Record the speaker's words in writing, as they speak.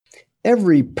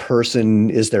Every person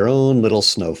is their own little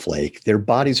snowflake. Their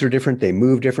bodies are different. They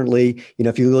move differently.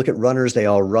 If you look at runners, they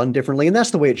all run differently. And that's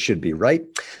the way it should be, right?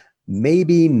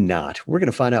 Maybe not. We're going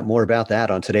to find out more about that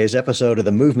on today's episode of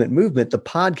the Movement, the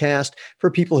podcast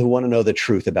for people who want to know the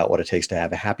truth about what it takes to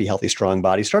have a happy, healthy, strong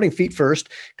body, starting feet first,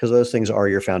 because those things are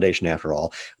your foundation after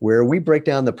all, where we break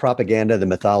down the propaganda, the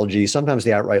mythology, sometimes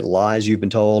the outright lies you've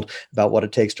been told about what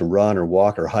it takes to run or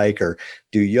walk or hike or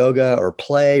do yoga or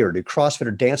play or do CrossFit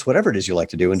or dance, whatever it is you like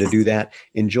to do, and to do that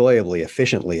enjoyably,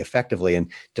 efficiently, effectively.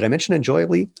 And did I mention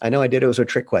enjoyably? I know I did. It was a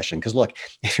trick question because look,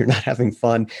 if you're not having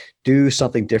fun, do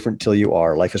something different till you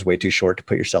are. Life is way too short to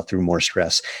put yourself through more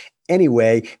stress.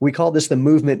 Anyway, we call this the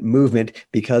movement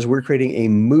because we're creating a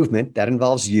movement that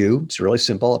involves you. It's really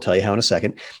simple. I'll tell you how in a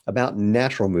second, about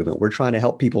natural movement. We're trying to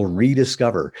help people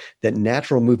rediscover that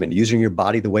natural movement, using your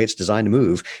body the way it's designed to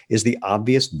move, is the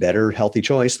obvious, better, healthy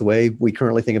choice, the way we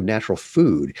currently think of natural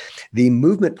food. The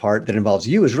movement part that involves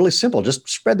you is really simple. Just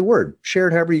spread the word. Share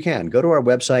it however you can. Go to our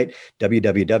website,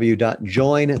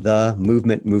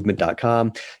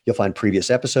 www.jointhemovementmovement.com. You'll find previous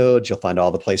episodes. You'll find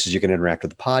all the places you can interact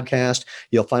with the podcast.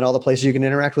 You'll find all the places you can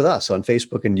interact with us on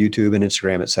Facebook and YouTube and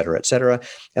Instagram, et cetera,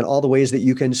 and all the ways that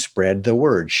you can spread the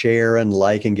word, share and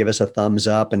like and give us a thumbs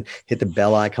up and hit the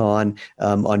bell icon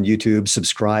on YouTube,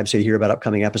 subscribe so you hear about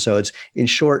upcoming episodes. In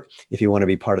short, if you want to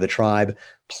be part of the tribe,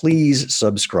 please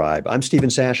subscribe. I'm Stephen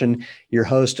Sashen, your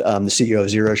host, the CEO of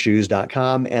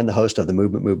ZeroShoes.com and the host of the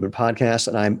Movement podcast.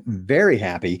 And I'm very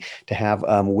happy to have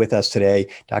with us today,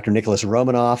 Dr. Nicholas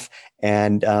Romanov.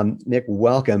 And Nick,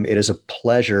 welcome. It is a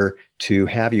pleasure to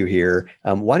have you here.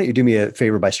 Why don't you do me a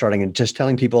favor by starting and just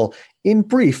telling people in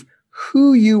brief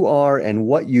who you are and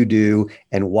what you do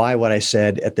and why what I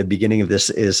said at the beginning of this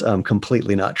is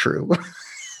completely not true.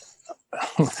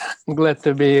 I'm glad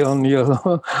to be on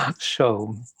your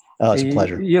show. Oh, it's a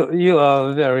pleasure. You are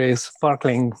a very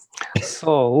sparkling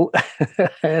soul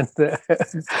and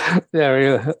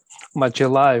very much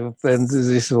alive. And this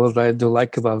is what I do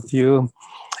like about you.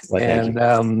 Well, and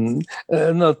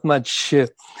not much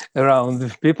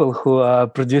around people who are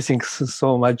producing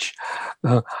so much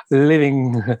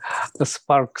living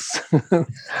sparks.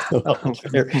 Well,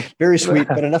 very sweet,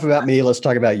 but enough about me. Let's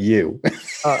talk about you.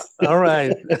 All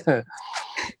right.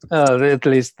 At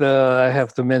least I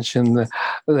have to mention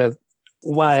that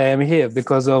why I'm here,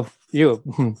 because of you.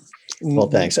 Well,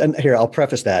 thanks. And here,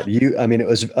 It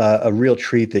was a real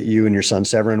treat that you and your son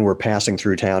Severin were passing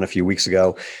through town a few weeks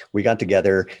ago. We got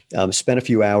together, spent a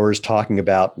few hours talking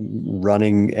about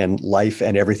running and life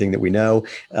and everything that we know.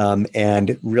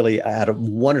 And really, I had a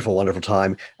wonderful, wonderful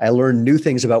time. I learned new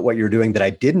things about what you're doing that I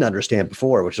didn't understand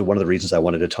before, which is one of the reasons I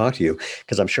wanted to talk to you,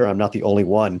 because I'm sure I'm not the only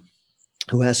one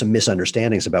who has some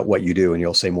misunderstandings about what you do. And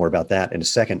you'll say more about that in a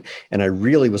second. And I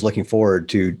really was looking forward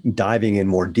to diving in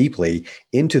more deeply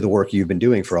into the work you've been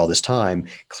doing for all this time,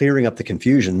 clearing up the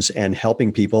confusions and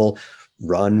helping people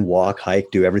run, walk,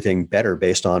 hike, do everything better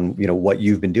based on, what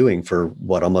you've been doing for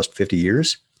almost 50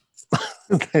 years.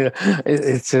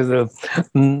 It's a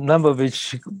number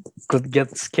which could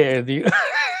get scared you.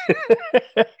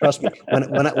 Trust me,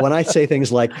 when I say things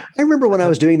like, I remember when I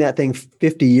was doing that thing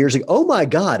 50 years ago, oh my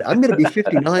God, I'm going to be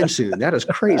 59 soon. That is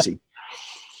crazy.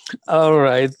 All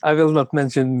right. I will not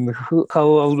mention how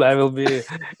old I will be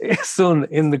soon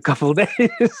in a couple of days.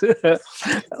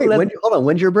 Wait, hold on.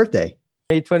 When's your birthday?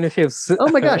 May 25th. Oh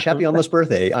my gosh, happy almost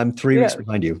birthday. I'm 3 weeks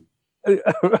behind you.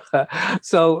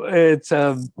 So it's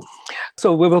so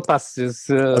we will pass this.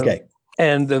 Okay.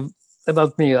 And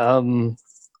about me,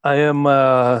 I am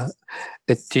a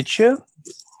teacher.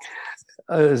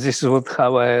 This is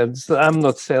how I'm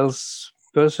not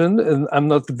salesperson, and I'm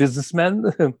not a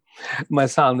businessman. My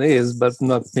son is, but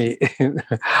not me.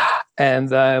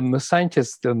 And I'm a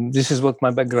scientist. This is what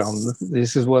my background.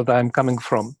 This is what I'm coming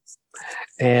from.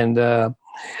 And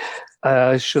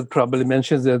I should probably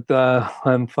mention that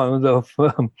I'm fond of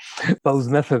Poe's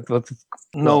method, what's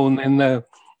known in the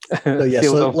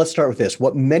let's start with this.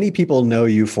 What many people know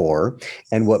you for,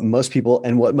 and what most people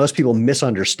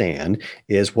misunderstand,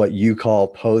 is what you call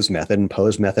Poe's method and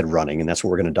Poe's method running, and that's what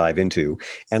we're going to dive into.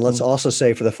 And let's also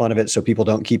say, for the fun of it, so people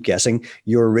don't keep guessing,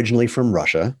 you're originally from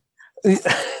Russia.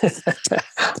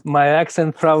 My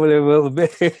accent probably will be.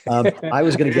 I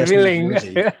was going to guess New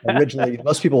Jersey. Originally,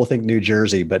 most people will think New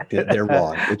Jersey, but they're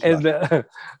wrong. And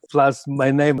plus,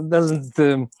 my name doesn't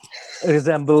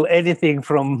resemble anything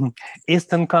from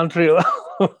Eastern country.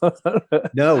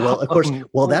 No, well, of course.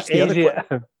 Well, that's the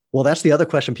other. Well, that's the other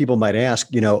question people might ask.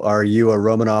 Are you a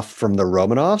Romanov from the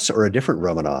Romanovs or a different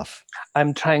Romanov?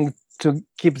 I'm trying to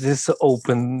keep this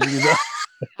open.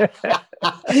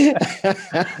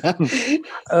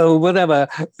 Whatever.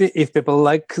 If people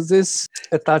like this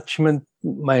attachment,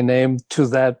 my name to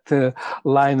that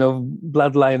bloodline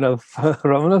of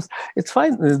Romanovs, it's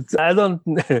fine. I don't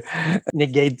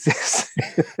negate this.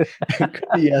 Could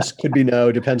be yes, could be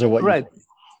no. Depends on what Right.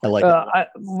 I like it.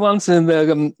 Once in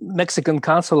the Mexican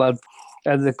consulate,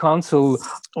 at the consul,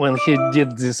 when he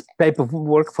did this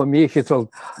paperwork for me, he told,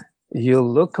 "You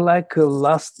look like a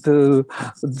last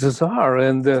Tsar,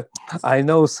 and I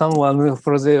know someone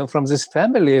from this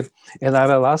family, and I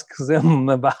will ask them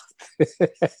about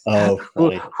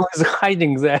who is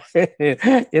hiding there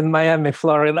in Miami,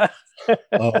 Florida."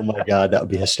 Oh my God, that would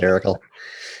be hysterical.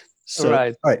 So,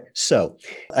 right. All right. So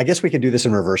I guess we can do this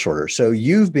in reverse order. So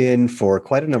you've been for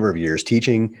quite a number of years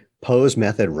teaching pose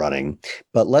method running,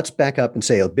 but let's back up and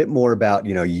say a bit more about,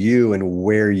 you and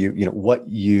where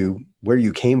where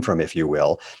you came from, if you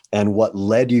will, and what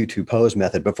led you to pose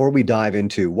method before we dive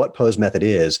into what pose method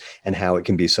is and how it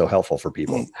can be so helpful for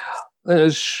people.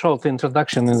 A short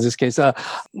introduction in this case. I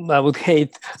would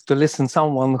hate to listen to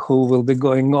someone who will be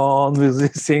going on with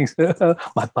these things,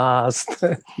 my past.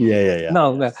 Yeah.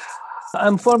 No,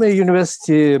 I'm former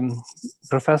university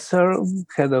professor,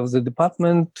 head of the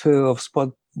department of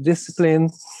sport discipline,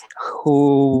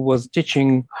 who was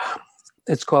teaching,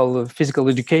 it's called physical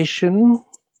education,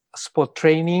 sport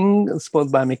training, sport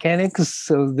biomechanics.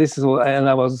 So and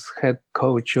I was head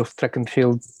coach of track and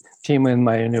field team in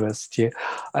my university.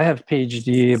 I have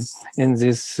PhD in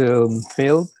this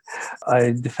field.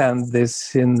 I defend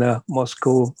this in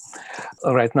Moscow.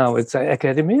 Right now, it's an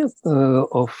academy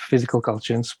of physical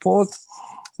culture and sport.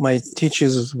 My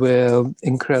teachers were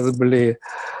incredibly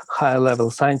high-level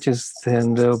scientists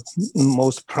and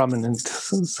most prominent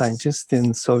scientists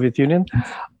in Soviet Union.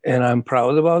 And I'm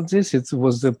proud about this. It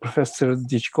was the Professor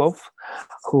Dichkov,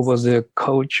 who was the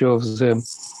coach of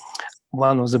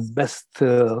one of the best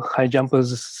high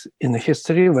jumpers in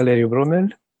history, Valery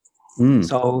Brumel.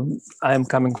 So I'm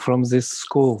coming from this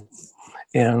school,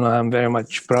 and I'm very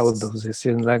much proud of this.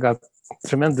 And I got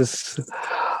tremendous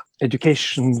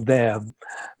education there.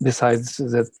 Besides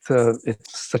that,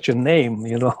 it's such a name,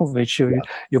 which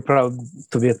you're proud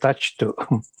to be attached to.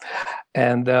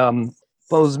 And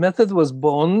Pose Method was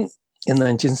born in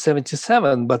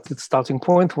 1977, but the starting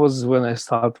point was when I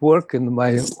started work in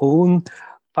my own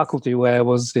faculty, where I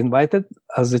was invited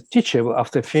as a teacher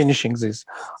after finishing this.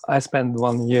 I spent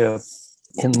 1 year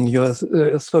in US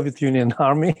Soviet Union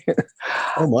Army.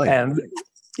 Oh my! And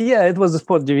yeah, it was a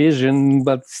sport division,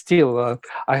 but still,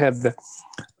 I had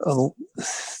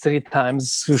 3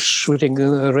 times shooting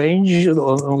range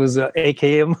with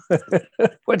AKM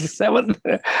 47.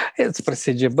 It's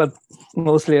procedure, but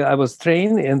mostly I was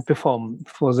trained and performed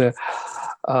for the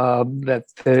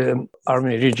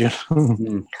army region.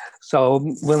 So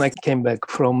when I came back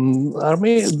from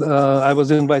army, I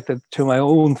was invited to my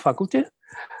own faculty,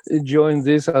 joined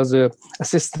this as an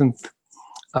assistant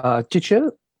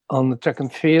teacher on the track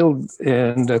and field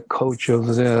and a coach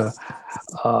of the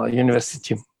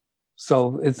university team.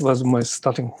 So it was my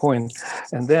starting point.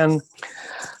 And then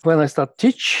when I started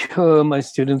teach my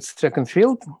students track and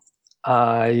field,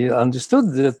 I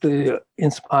understood that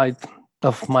in spite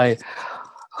of my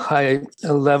high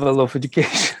level of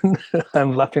education,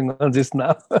 I'm laughing on this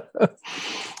now.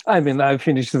 I mean, I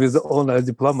finished with honor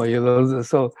diploma,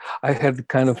 so I had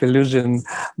kind of illusion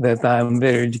that I'm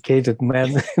very educated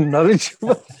man and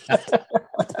knowledgeable.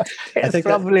 I think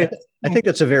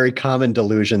that's a very common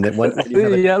delusion that when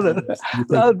you have it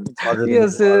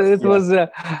was.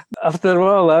 After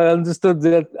all, I understood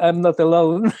that I'm not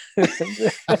alone.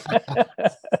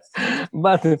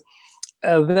 But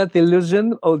that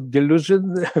illusion or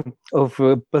delusion of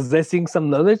possessing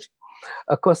some knowledge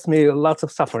cost me lots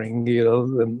of suffering,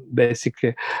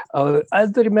 basically. I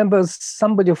remember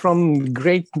somebody from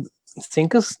great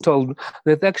thinkers told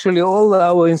that actually all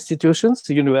our institutions,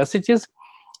 universities,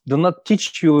 do not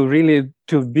teach you really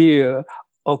to be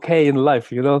okay in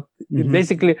life,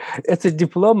 Basically, it's a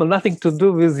diploma, nothing to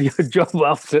do with your job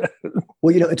after.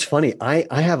 Well, it's funny. I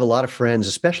have a lot of friends,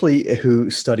 especially who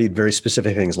studied very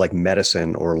specific things like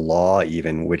medicine or law,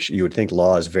 even, which you would think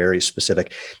law is very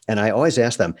specific. And I always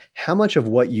ask them, how much of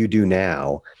what you do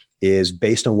now is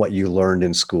based on what you learned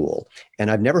in school?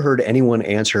 And I've never heard anyone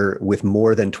answer with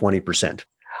more than 20%.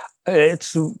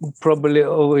 It's probably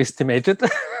overestimated.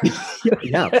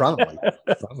 Yeah, probably.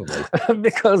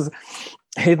 Because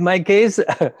in my case,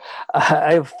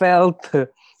 I felt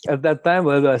at that time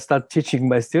when I started teaching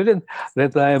my students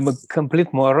that I am a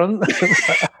complete moron,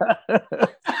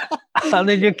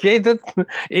 uneducated,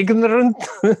 ignorant,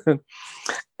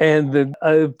 and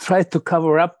I tried to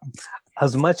cover up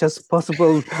as much as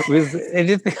possible with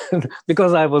anything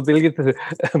because I was a little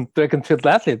track and field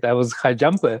athlete. I was high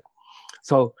jumper.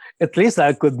 So at least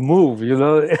I could move,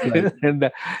 Right.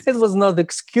 and it was not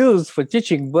excuse for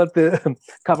teaching, but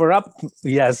cover up,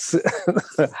 yes.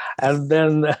 And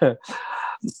then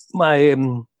my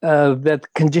that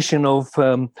condition of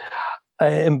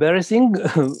embarrassing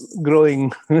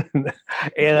growing,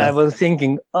 and I Yeah. was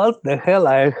thinking, what the hell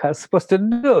I was supposed to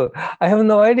do? I have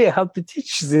no idea how to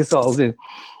teach this all this.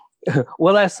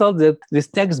 Well, I saw that these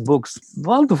textbooks,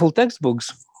 wonderful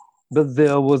textbooks, but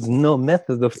there was no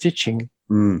method of teaching.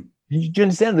 Mm. You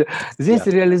understand? This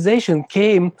Yeah. realization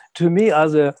came to me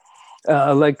as a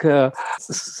like a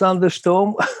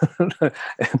thunderstorm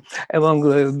among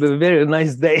the very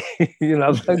nice day,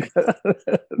 like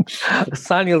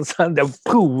sunny on Sunday,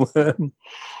 boom.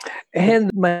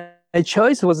 And my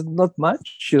choice was not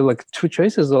much, like two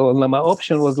choices. Or my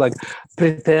option was like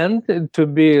pretend to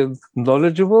be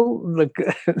knowledgeable. Like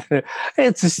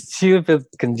it's a stupid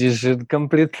condition,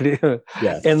 completely,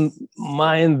 Yes. and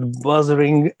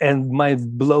mind-bothering and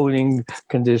mind-blowing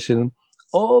condition.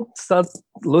 Or start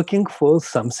looking for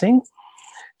something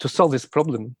to solve this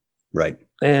problem. Right.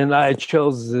 And I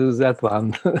chose that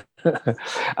one. I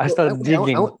Well, started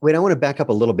digging. wait, I want to back up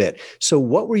a little bit. So,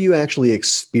 what were you actually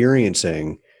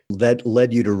experiencing that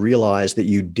led you to realize that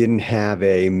you didn't have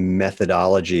a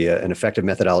methodology, an effective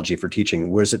methodology for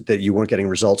teaching? Was it that you weren't getting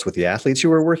results with the athletes you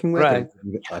were working with? Right.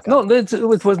 Okay. No,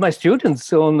 it was my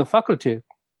students on the faculty.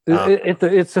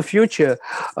 It's a future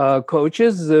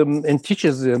coaches and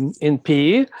teachers in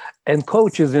PE and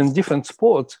coaches in different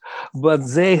sports, but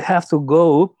they have to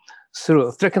go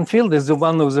through. Track and field is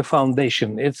one of the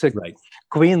foundation. It's a Right.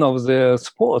 queen of the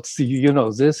sports. You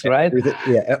know this, right?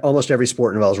 Yeah, almost every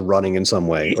sport involves running in some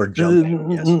way or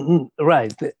jumping. Yes.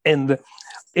 Right. And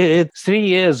it's 3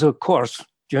 years of course.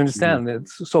 Do you understand?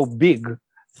 It's so big,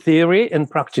 theory and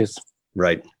practice.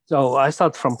 Right. So I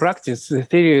start from practice. The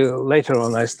theory later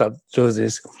on I start to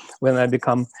this when I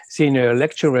become senior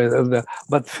lecturer.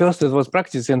 But first it was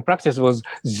practice, and practice was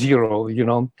zero,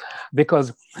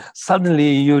 because suddenly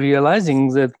you're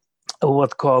realizing that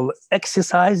what called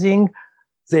exercising,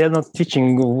 they are not teaching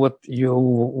what you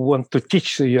want to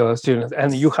teach your students, and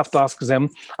you have to ask them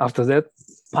after that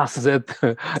pass that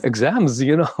exams.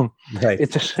 Right.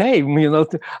 It's a shame,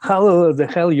 how the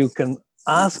hell you can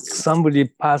ask somebody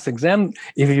pass exam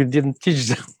if you didn't teach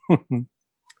them.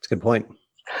 That's a good point.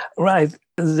 Right.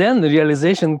 Then the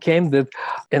realization came that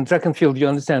in track and field, you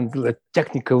understand the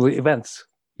technical events.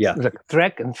 Yeah. Like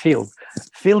track and field.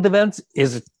 Field events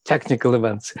is technical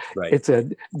events. Right. It's a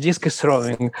discus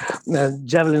throwing,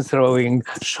 javelin throwing,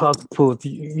 shot put.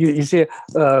 You see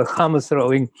hammer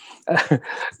throwing,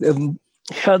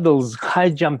 hurdles, high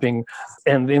jumping.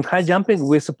 And in high jumping,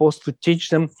 we're supposed to teach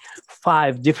them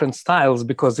 5 different styles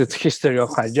because it's history of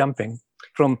high jumping,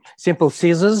 from simple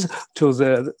scissors to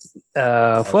the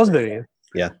Fosbury.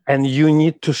 Yeah. And you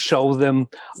need to show them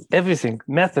everything,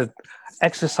 method,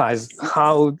 exercise,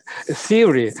 how,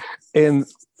 theory, and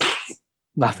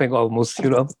nothing almost,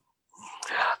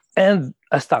 And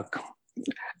I stuck.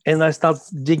 And I start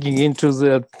digging into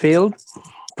the field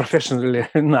professionally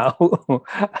now.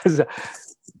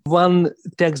 One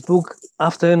textbook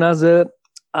after another,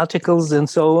 articles and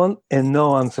so on, and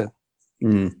no answer.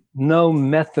 No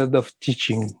method of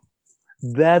teaching.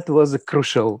 That was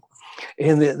crucial.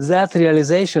 And that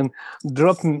realization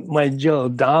dropped my jaw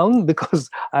down because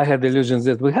I had illusions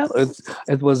that we have.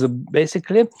 It was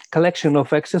basically collection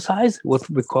of exercise, what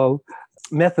we call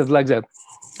method like that.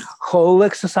 Whole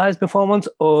exercise performance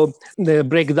or the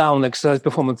breakdown exercise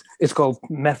performance. It's called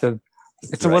method.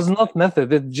 It was not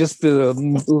method. It's just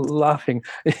laughing.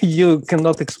 You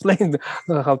cannot explain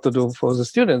how to do for the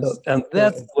students. And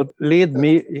that would lead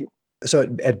me. So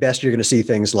at best, you're going to see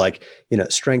things like,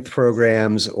 strength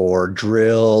programs or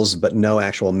drills, but no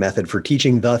actual method for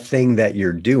teaching the thing that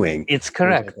you're doing. It's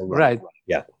correct. Right.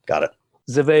 Yeah. Got it.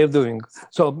 The way of doing.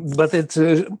 So, but it's,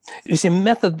 you see,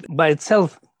 method by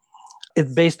itself,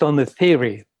 it's based on the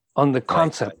theory, on the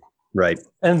concept. Right.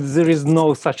 And there is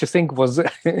no such a thing was.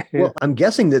 Well, I'm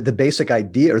guessing that the basic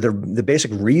idea or the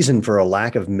basic reason for a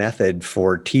lack of method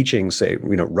for teaching, say,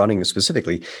 running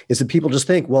specifically, is that people just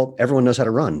think, well, everyone knows how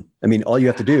to run. I mean, all you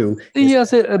have to do is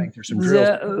through some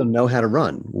drills. People know how to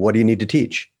run. What do you need to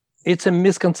teach? It's a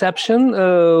misconception,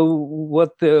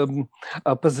 what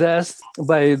possessed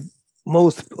by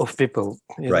most of people.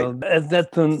 That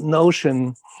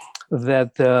notion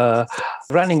that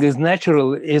running is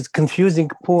natural is confusing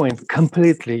point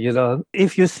completely.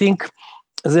 If you think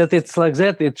that it's like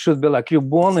that, it should be like you're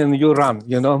born and you run.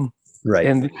 Right.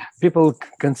 And people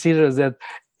consider that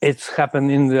it's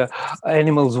happened in the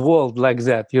animals world like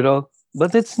that,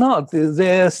 but it's not.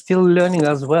 They're still learning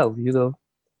as well,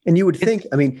 And you would it, think,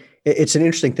 I mean, it's an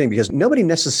interesting thing because nobody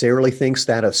necessarily thinks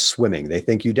that of swimming. They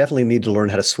think you definitely need to learn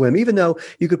how to swim, even though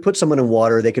you could put someone in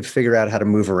water, they could figure out how to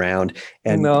move around,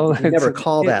 and no, you never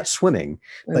call that swimming.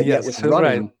 But yet with yes, right.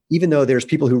 running, even though there's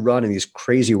people who run in these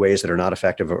crazy ways that are not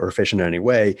effective or efficient in any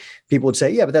way, people would say,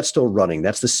 yeah, but that's still running.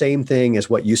 That's the same thing as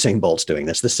what Usain Bolt's doing.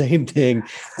 That's the same thing.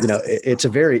 It is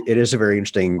a very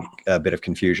interesting bit of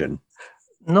confusion.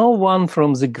 No one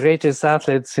from the greatest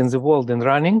athletes in the world in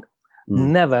running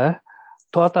Mm, never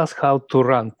taught us how to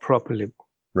run properly.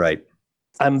 right.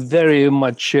 I'm very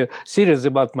much serious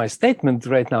about my statement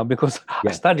right now because I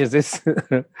Yeah. studied this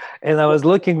and I was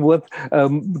looking what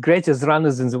greatest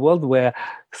runners in the world were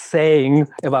saying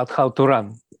about how to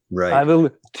run. Right. I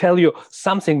will tell you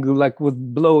something like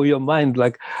would blow your mind,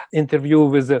 like interview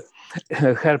with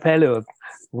Herb Elliott,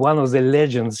 one of the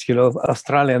legends,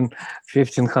 Australian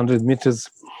 1500 meters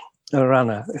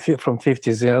runner from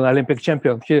 50s, an Olympic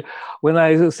champion. When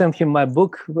I sent him my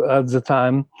book at the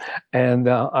time and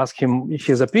asked him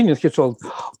his opinion, he told,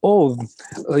 "Oh,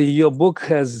 your book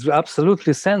has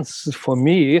absolutely sense for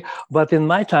me, but in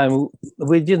my time,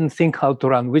 we didn't think how to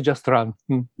run. We just run."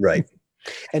 Right.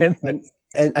 And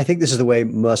I think this is the way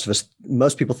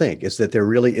most people think, is that there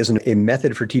really isn't a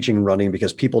method for teaching running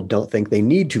because people don't think they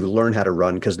need to learn how to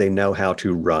run because they know how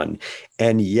to run.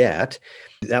 And yet,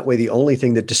 that way, the only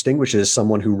thing that distinguishes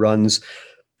someone who runs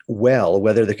well,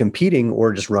 whether they're competing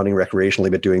or just running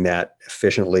recreationally, but doing that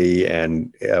efficiently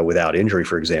and without injury,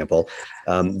 for example,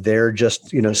 they're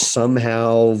just,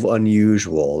 somehow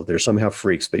unusual. They're somehow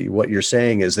freaks. But what you're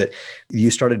saying is that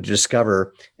you started to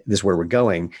discover, this is where we're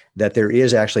going, that there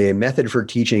is actually a method for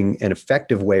teaching an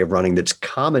effective way of running that's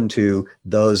common to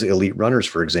those elite runners,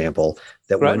 for example,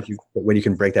 that Right. when you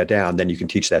can break that down, then you can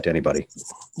teach that to anybody.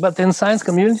 But in science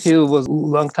community, it was a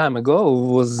long time ago,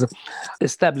 was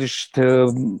established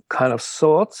kind of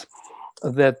thoughts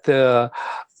that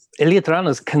elite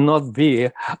runners cannot be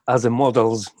as a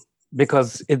models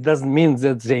because it doesn't mean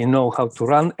that they know how to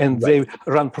run and Right.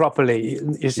 they run properly.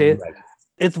 You see, Right.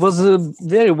 it was a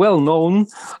very well known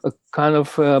kind of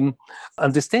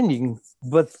understanding,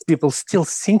 but people still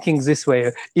thinking this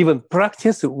way. Even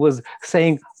practice was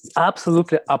saying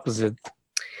absolutely opposite.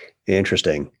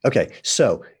 Interesting. Okay.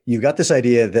 So you've got this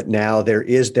idea that now there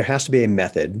has to be a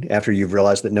method after you've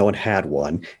realized that no one had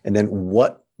one. And then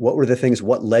what were the things,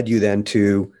 what led you then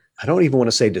to, I don't even want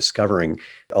to say discovering,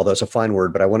 although it's a fine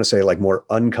word, but I want to say like more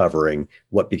uncovering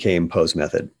what became Poe's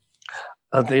method.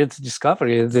 It's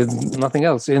discovery. There's nothing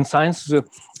else. In science,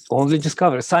 only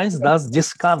discovery. Science does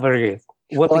discovery.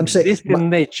 What I'm saying, exists in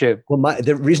nature.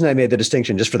 the reason I made the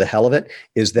distinction just for the hell of it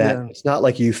is that It's not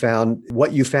like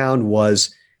what you found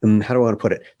was, how do I want to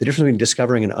put it? The difference between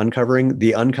discovering and uncovering,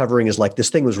 the uncovering is like this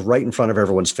thing was right in front of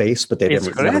everyone's face, but they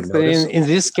didn't Correct. notice. In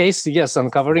this case, yes,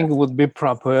 uncovering would be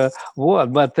proper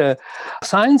word. But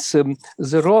science,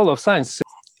 the role of science,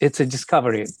 it's a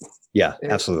discovery. Yeah,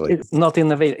 absolutely. It's not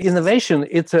innovation. Innovation,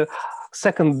 it's a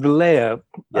second layer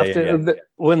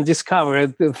when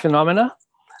discovered phenomena,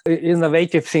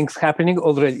 innovative things happening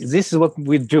already. This is what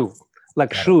we do,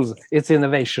 like shoes. It's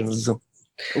innovations.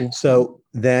 So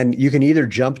then you can either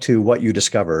jump to what you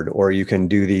discovered, or you can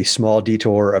do the small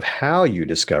detour of how you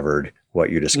discovered what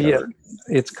you discovered.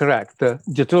 Yeah, it's correct. The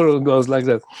detour goes like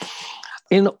that.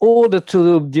 In order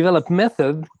to develop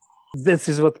method, this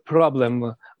is what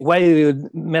problem. Why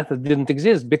method didn't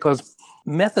exist? Because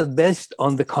method based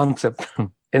on the concept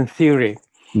and theory.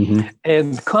 Mm-hmm.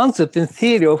 And concept and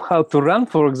theory of how to run,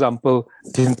 for example,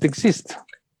 didn't exist.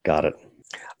 Got it.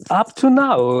 Up to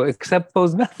now, except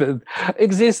Poe's method,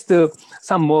 exist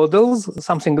some models,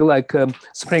 something like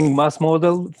spring mass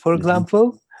model, for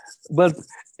example, but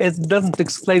it doesn't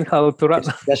explain how to run.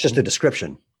 That's just a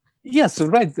description. Yes,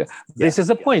 right. This is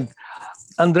the point.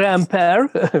 André Ampère,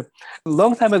 a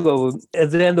long time ago, at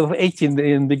the end of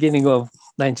 18th and beginning of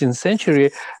 19th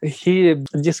century, he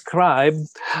described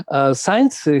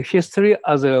science history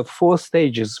as 4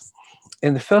 stages.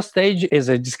 And the first stage is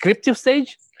a descriptive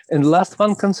stage, and the last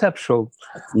one conceptual.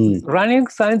 Running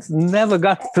science never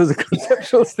got to the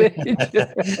conceptual stage.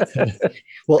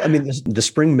 Well, I mean, the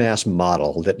spring mass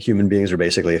model that human beings are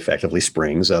basically effectively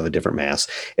springs of a different mass.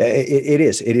 It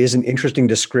is an interesting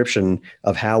description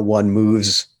of how one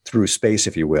moves through space,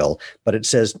 if you will, but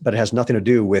it has nothing to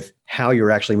do with how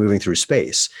you're actually moving through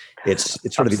space. It's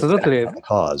sort of the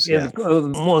cause. Yeah.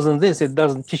 More than this, it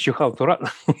doesn't teach you how to run.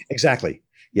 Exactly.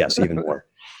 Yes, even more.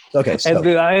 Okay, so.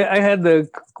 And I had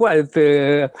quite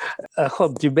a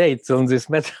hot debate on this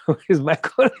matter with my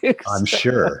colleagues. I'm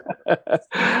sure.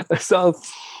 So,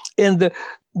 and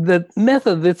the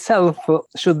method itself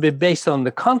should be based on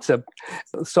the concept.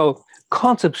 So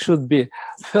concept should be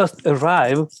first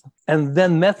arrive, and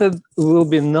then method will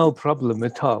be no problem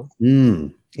at all.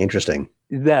 Interesting.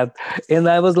 That, and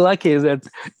I was lucky that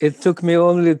it took me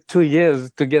only 2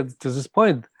 years to get to this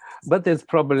point. But it's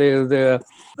probably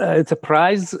it's a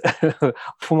prize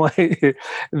for my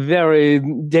very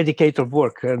dedicated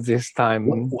work at this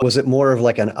time. Was it more of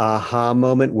like an aha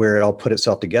moment where it all put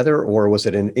itself together, or was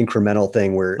it an incremental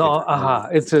thing where? No, aha!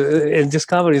 It's in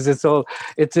discoveries. It's all.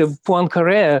 It's a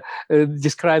Poincaré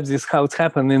describes this how it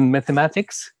happened in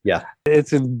mathematics. Yeah,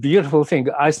 it's a beautiful thing.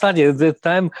 I studied at that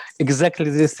time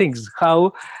exactly these things,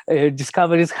 how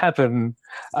discoveries happen.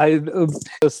 I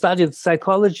studied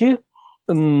psychology.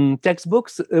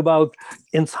 Textbooks about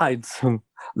insights,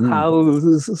 how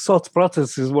thought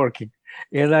process is working.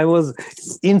 And I was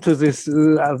into this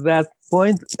at that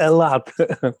point a lot.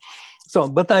 So,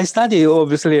 but I study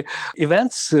obviously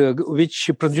events which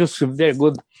produce very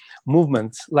good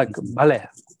movements like ballet,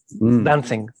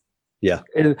 dancing. Yeah.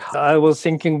 And I was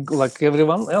thinking like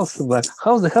everyone else, like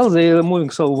how the hell they are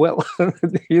moving so well?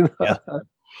 you know? Yeah.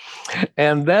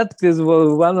 And that is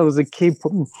one of the key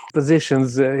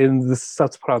positions in the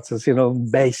such process,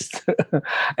 based.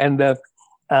 And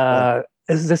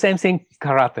it's the same thing,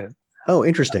 karate. Oh,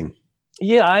 interesting.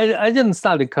 Yeah, I didn't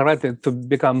study karate to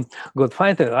become good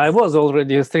fighter. I was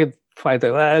already a street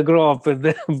fighter. I grew up in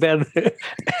the bad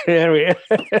area.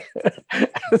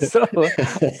 So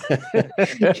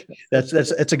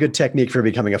that's a good technique for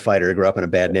becoming a fighter. Grow up in a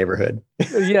bad neighborhood.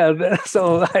 Yeah,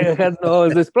 so I had no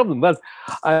this problem, but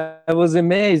I was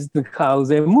amazed how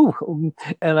they move,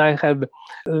 and I had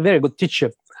a very good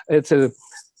teacher. It's a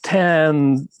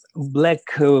 10 black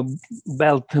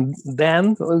belt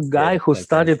Dan guy who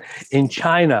studied in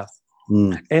China.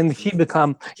 And he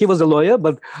was a lawyer,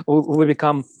 but we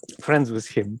become friends with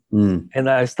him. And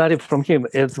I studied from him.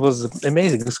 It was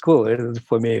amazing school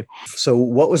for me. So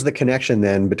what was the connection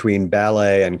then between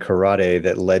ballet and karate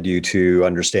that led you to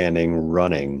understanding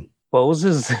running?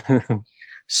 Poses.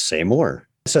 Say more.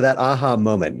 So that aha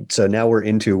moment. So now we're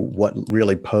into what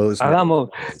really pose.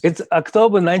 It's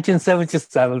October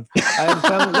 1977.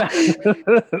 I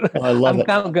love it.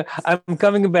 I'm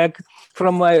coming back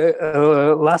from my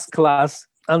last class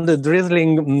under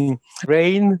drizzling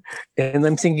rain, and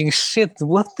I'm thinking, shit,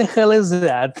 what the hell is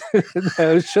that?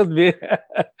 It should be.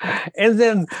 And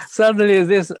then suddenly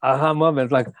this aha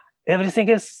moment, like everything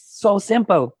is so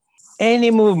simple.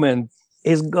 Any movement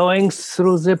is going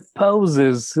through the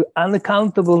poses,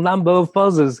 uncountable number of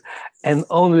poses. And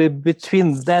only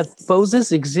between that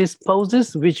poses exist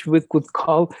poses which we could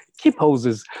call key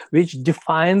poses, which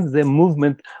define the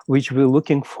movement which we're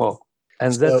looking for.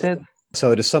 And that's it.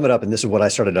 So to sum it up, and this is what I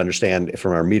started to understand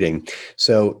from our meeting.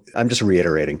 So I'm just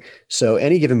reiterating. So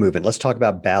any given movement, let's talk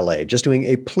about ballet, just doing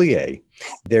a plie.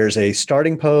 There's a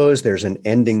starting pose, there's an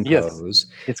ending pose.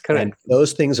 It's correct. And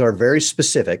those things are very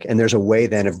specific, and there's a way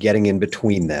then of getting in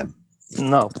between them.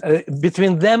 No,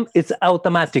 between them, it's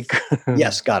automatic.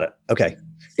 Yes, got it. Okay.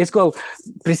 It's called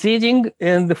preceding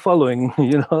and the following,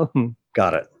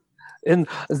 Got it. And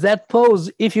that pose,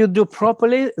 if you do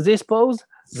properly this pose,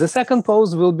 the second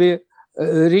pose will be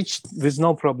reached with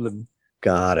no problem.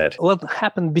 Got it. What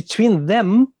happened between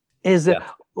them is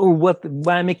what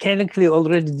biomechanically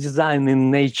already designed in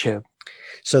nature.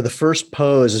 So the first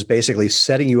pose is basically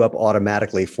setting you up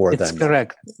automatically for them. It's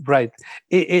correct. Right.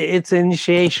 It's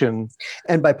initiation.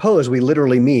 And by pose, we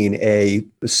literally mean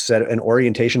an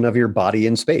orientation of your body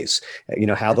in space.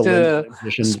 How the limbs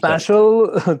position.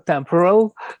 Spatial,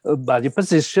 temporal, body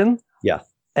position. Yeah.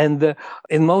 And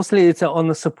mostly it's on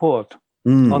the support,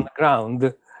 on the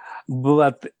ground.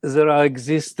 But there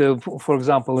exist, for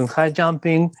example, in high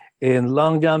jumping, in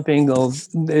long jumping, or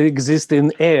they exist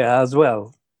in air as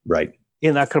well. Right.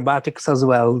 In acrobatics as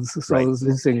well. So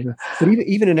this thing. But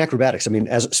even in acrobatics, I mean,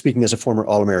 speaking as a former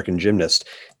All-American gymnast,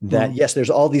 that yes,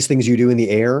 there's all these things you do in the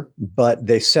air, but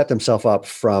they set themselves up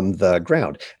from the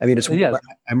ground. I mean, I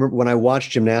remember when I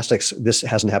watched gymnastics, this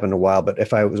hasn't happened in a while,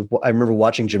 but I remember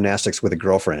watching gymnastics with a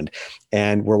girlfriend,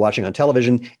 and we're watching on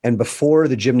television, and before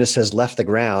the gymnast has left the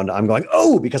ground, I'm going,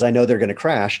 oh, because I know they're going to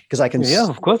crash, because I can see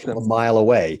them a mile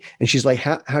away. And she's like,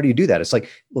 how do you do that? It's like,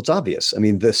 well, it's obvious. I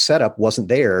mean, the setup wasn't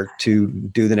there to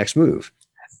do the next move.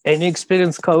 Any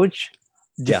experienced coach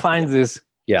defines this,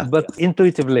 but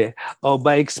intuitively or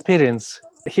by experience,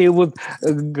 he would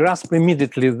grasp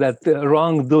immediately that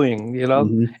wrongdoing.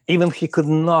 Even he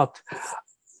cannot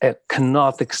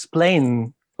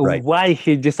explain why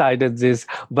he decided this,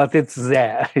 but it's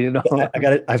there.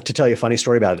 I have to tell you a funny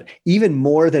story about it. Even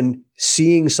more than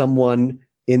seeing someone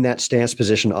in that stance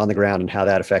position on the ground and how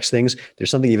that affects things. There's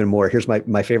something even more. Here's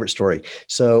my favorite story.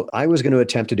 So I was going to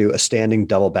attempt to do a standing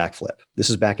double backflip. This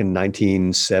is back in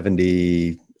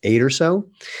 1978 or so.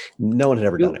 No one had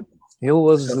ever done it.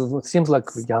 Seems like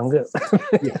younger.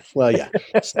 Yeah. Well, yeah.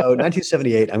 So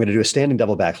 1978, I'm going to do a standing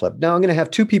double backflip. Now I'm going to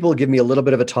have two people give me a little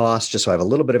bit of a toss just so I have a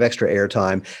little bit of extra air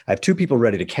time. I have two people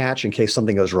ready to catch in case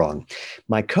something goes wrong.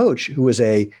 My coach, who was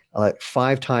a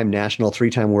 5-time national,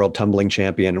 3-time world tumbling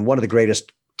champion and one of the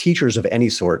greatest teachers of any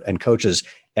sort and coaches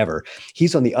ever,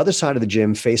 he's on the other side of the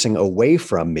gym facing away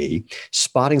from me,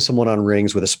 spotting someone on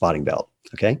rings with a spotting belt.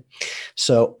 Okay.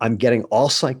 So I'm getting all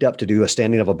psyched up to do a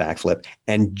standing double backflip.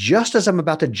 And just as I'm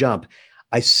about to jump,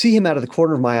 I see him out of the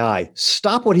corner of my eye,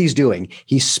 stop what he's doing.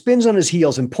 He spins on his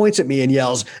heels and points at me and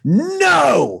yells,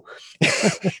 "No!"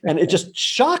 And it just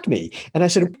shocked me. And I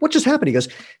said, "What just happened?" He goes,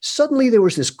 "Suddenly there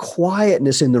was this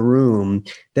quietness in the room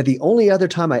that the only other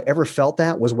time I ever felt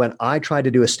that was when I tried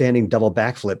to do a standing double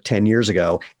backflip 10 years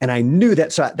ago. And I knew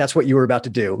that's what you were about to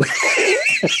do."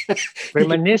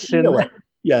 Premonition.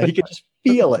 Yeah, he could just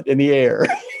feel it in the air.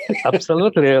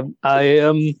 Absolutely. I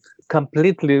am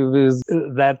completely with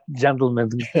that gentleman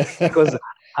because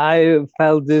I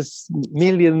felt this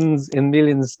millions and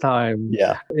millions times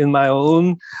in my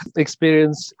own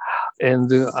experience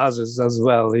and others as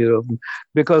well,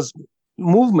 because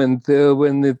movement,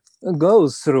 when it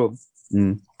goes through,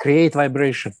 create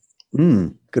vibration.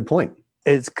 Good point.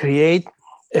 It's create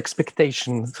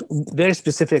expectation, very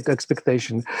specific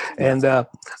expectation. And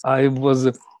I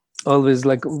was always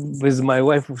like with my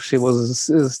wife, she was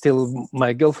still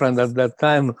my girlfriend at that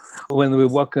time, when we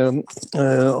walk on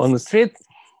the street,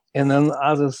 and on the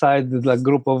other side, like a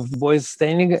group of boys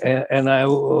standing, and I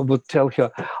would tell her,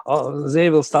 "Oh, they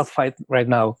will start fight right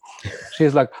now."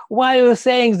 She's like, "Why are you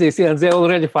saying this?" And they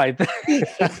already fight.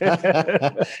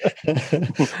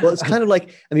 Well, it's kind of like,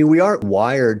 we are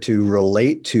wired to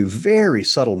relate to very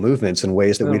subtle movements in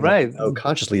ways that we don't know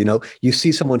consciously. You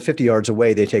see someone 50 yards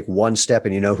away, they take one step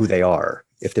and you know who they are.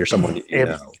 If there's someone you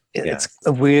know.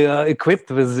 We are equipped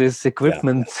with this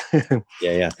equipment.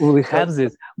 We have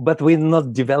this, but we're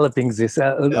not developing this.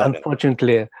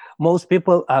 Unfortunately, most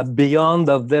people are beyond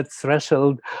of that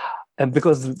threshold, and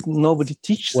because nobody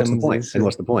teaches them. This. And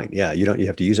what's the point? Yeah, you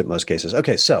have to use it in most cases.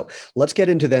 Okay, so let's get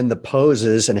into then the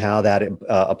poses and how that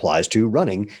applies to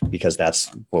running, because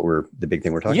that's the big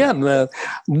thing we're talking about.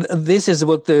 This is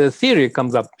what the theory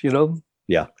comes up,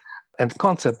 Yeah. And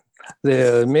concept.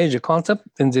 The major concept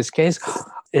in this case,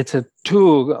 it's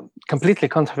two completely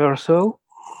controversial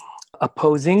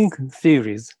opposing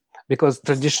theories, because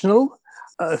traditional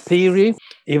theory,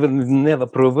 even never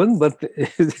proven, but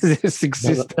this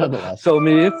exists so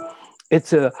many.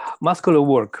 It's a muscular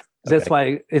work. That's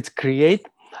why it's create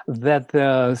that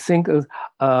thing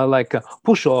like a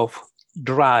push-off,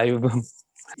 drive.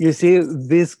 You see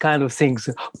these kind of things,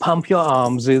 pump your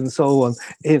arms and so on.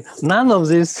 And none of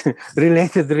this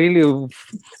related really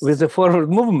with the forward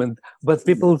movement, but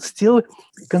people still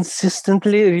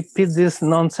consistently repeat this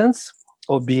nonsense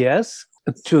or BS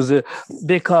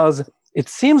because it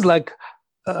seems like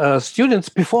students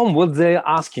perform what they're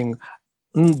asking,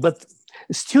 but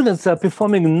students are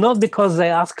performing not because they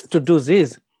asked to do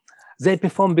this. They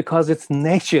perform because it's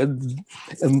nature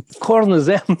corners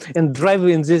them and drive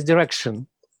in this direction.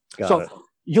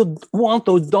 You want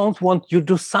or don't want, you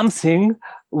do something.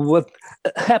 What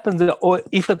happens, or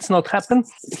if it's not happened,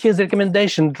 his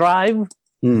recommendation: drive,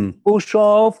 push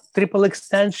off, triple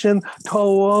extension,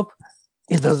 toe off.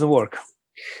 It doesn't work.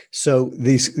 So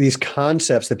these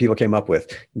concepts that people came up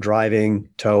with, driving,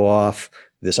 toe off,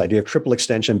 this idea of triple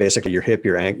extension, basically your hip,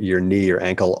 your knee, your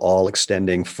ankle, all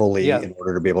extending fully in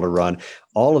order to be able to run.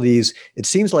 All of these, it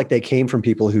seems like they came from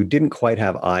people who didn't quite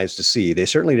have eyes to see. They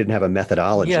certainly didn't have a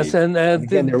methodology. Yes, and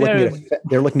again,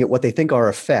 they're looking at what they think are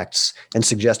effects and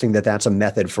suggesting that that's a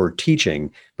method for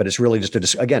teaching, but it's really just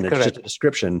just a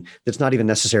description that's not even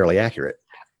necessarily accurate.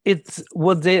 It's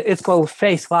it's called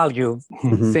face value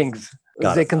things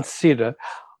they consider.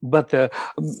 But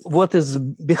what is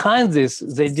behind this,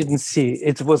 they didn't see.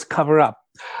 It was cover up.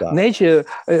 Nature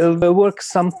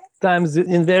works sometimes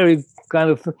in very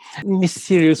kind of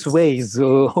mysterious ways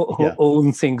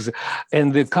on things,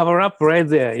 and the cover up right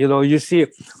there. You see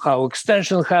how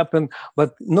extension happen,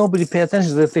 but nobody pay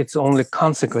attention that it's only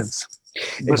consequence.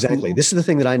 Exactly. This is the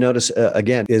thing that I notice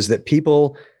again, is that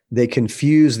people, they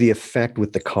confuse the effect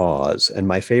with the cause. And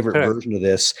my favorite version of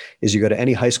this is you go to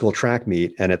any high school track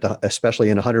meet, and especially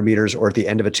in 100 meters or at the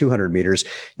end of a 200 meters,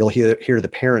 you'll hear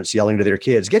the parents yelling to their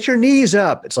kids, "Get your knees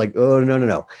up." It's like, oh,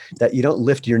 no. That you don't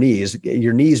lift your knees.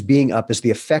 Your knees being up is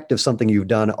the effect of something you've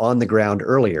done on the ground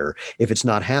earlier. If it's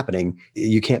not happening,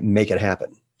 you can't make it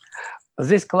happen.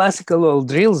 these classical old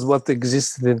drills, what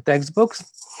existed in textbooks,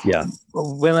 Yeah.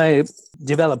 when I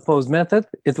developed pose method,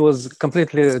 it was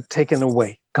completely taken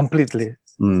away, completely.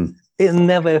 Mm. It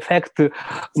never affected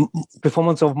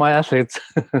performance of my athletes.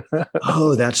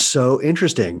 Oh, that's so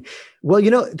interesting. Well,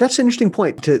 that's an interesting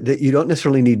point that you don't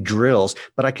necessarily need drills,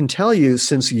 but I can tell you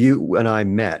since you and I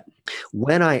met,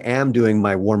 when I am doing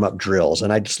my warm-up drills,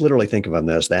 and I just literally think of them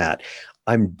as that,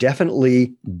 I'm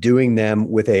definitely doing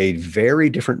them with a very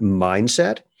different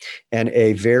mindset and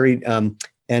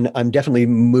and I'm definitely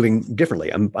moving differently.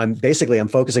 I'm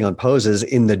focusing on poses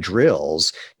in the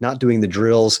drills, not doing the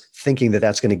drills thinking that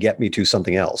that's going to get me to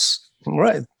something else.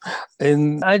 Right.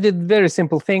 And I did very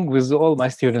simple thing with all my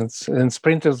students and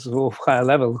sprinters of high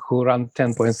level who run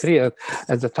 10.3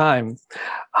 at the time.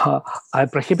 I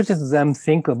prohibited them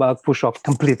think about push-off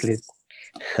completely.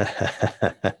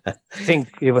 Think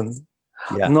even,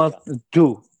 not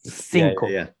do. Think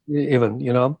even,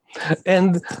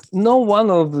 and no one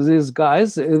of these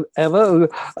guys ever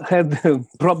had a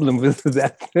problem with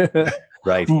that.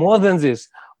 Right. More than this,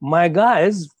 my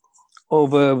guys,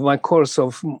 over my course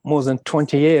of more than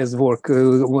 20 years work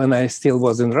when I still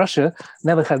was in Russia,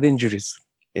 never had injuries.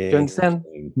 Do you understand?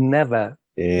 Never.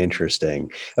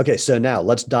 Interesting. Okay, so now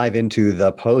let's dive into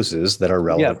the poses that are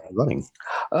relevant to running.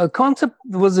 Concept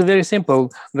was very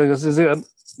simple because the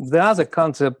other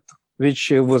concept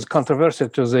which was controversial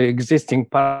to the existing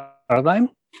paradigm,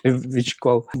 which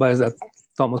called by that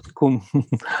Thomas Kuhn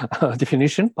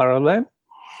definition, paradigm,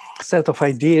 set of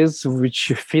ideas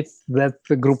which fit that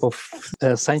group of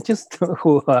scientists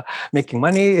who are making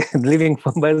money and living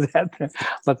by that.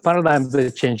 But paradigms are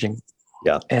changing.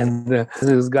 Yeah. And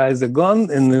these guys are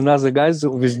gone, and another guys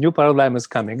with new paradigm is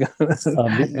coming.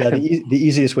 The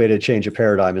easiest way to change a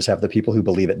paradigm is have the people who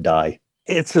believe it die.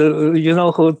 It's, you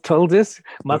know who told this?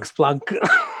 Max Planck.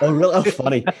 Oh, really? Oh,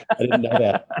 funny. I didn't know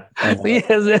that.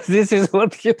 Yes, this is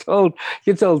what he told.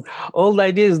 He told, all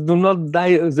ideas do not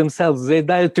die themselves. They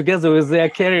die together with their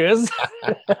carriers.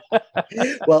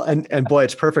 Well, and boy,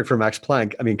 it's perfect for Max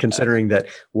Planck. I mean, considering that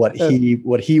what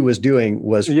he was doing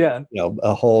was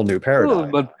a whole new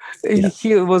paradigm. But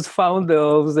he was founder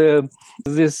of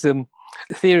this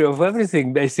theory of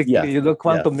everything, basically,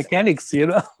 quantum mechanics,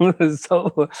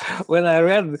 So when I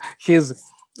read his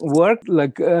work,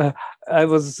 I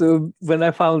was, when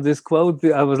I found this quote,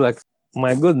 I was like,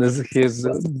 my goodness, he's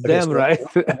damn right.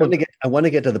 I want to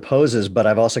get to the poses, but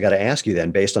I've also got to ask you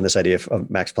then, based on this idea of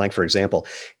Max Planck, for example,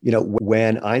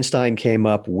 when Einstein came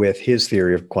up with his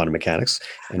theory of quantum mechanics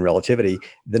and relativity,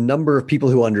 the number of people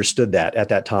who understood that at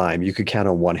that time, you could count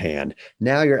on one hand.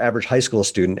 Now your average high school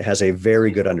student has a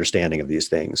very good understanding of these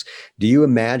things. Do you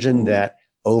imagine that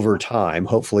over time,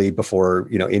 hopefully before,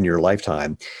 in your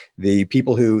lifetime, the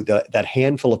people that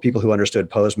handful of people who understood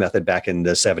pose method back in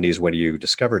the 70s when you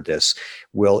discovered this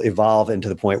will evolve into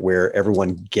the point where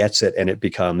everyone gets it and it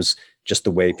becomes just the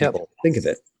way people think of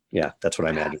it? Yeah, that's what I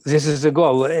imagine. This is the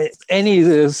goal.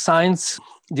 Any science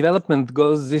development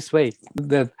goes this way,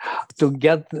 that to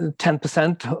get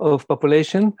 10% of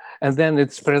population and then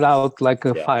it's spread out like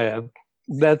a fire.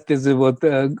 That is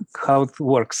how it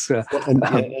works. And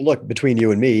look, between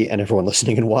you and me and everyone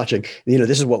listening and watching,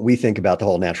 this is what we think about the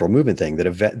whole natural movement thing,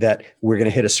 that we're going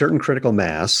to hit a certain critical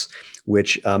mass,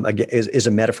 which again is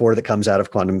a metaphor that comes out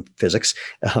of quantum physics,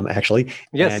 actually.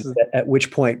 Yes. And at which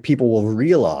point people will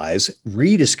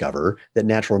rediscover that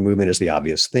natural movement is the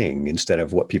obvious thing instead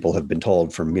of what people have been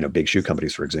told from, big shoe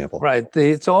companies, for example. Right.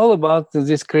 It's all about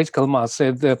this critical mass.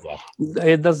 It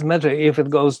doesn't matter if it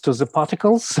goes to the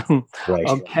particles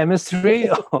or chemistry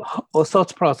or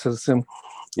thought process.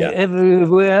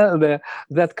 Everywhere,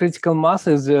 that critical mass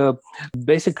is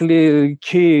basically a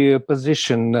key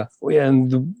position,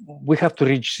 and we have to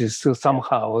reach this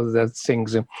somehow. That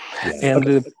things,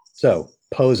 and so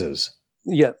poses.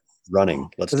 Yeah, running.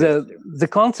 Let's the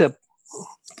concept.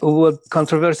 What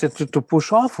controversy to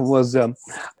push off was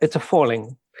it's a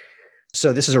falling.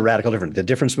 So this is a radical difference. The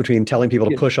difference between telling people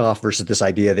to push off versus this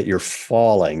idea that you're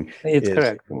falling. It's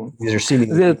correct. These are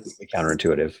seemingly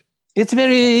counterintuitive. It's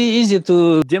very easy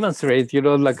to demonstrate,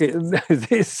 like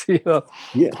this.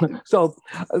 So,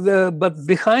 but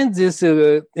behind this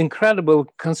incredible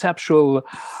conceptual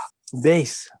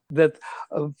base, that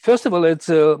first of all, it's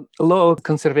a law of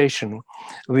conservation,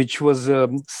 which was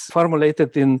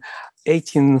formulated in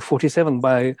 1847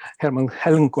 by Hermann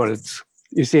Helmholtz.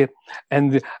 You see,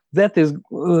 and that is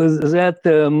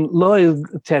law is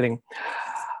telling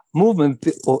movement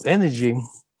or energy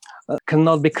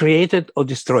cannot be created or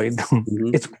destroyed.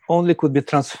 Mm-hmm. It only could be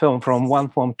transformed from one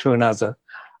form to another.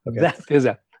 Okay. That is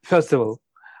first of all.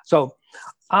 So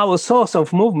our source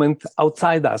of movement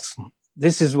outside us.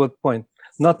 This is what point.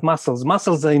 not muscles.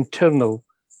 Muscles are internal.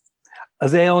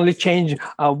 They only change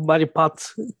our body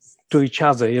parts to each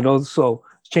other, so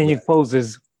changing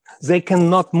poses. They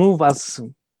cannot move us.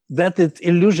 That is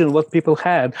illusion what people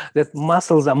had, that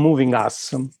muscles are moving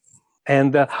us.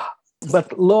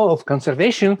 But law of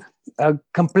conservation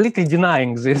completely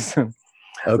denying this.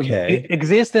 Okay. It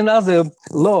exists another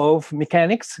law of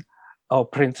mechanics or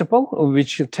principle,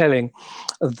 which is telling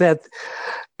that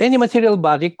any material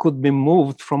body could be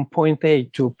moved from point A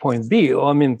to point B,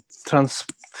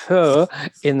 transfer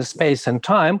in space and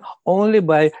time only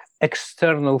by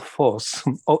external force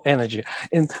or energy.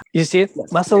 And you see,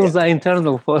 muscles are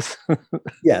internal force.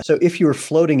 Yeah. So if you're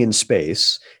floating in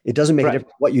space, it doesn't make a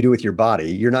difference what you do with your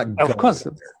body. You're not going. Of course.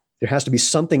 There has to be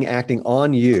something acting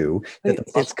on you that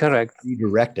it's correct.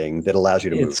 Redirecting that allows you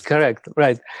to move. It's correct,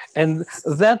 right. And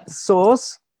that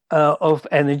source of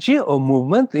energy or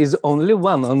movement is only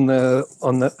one on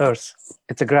the Earth.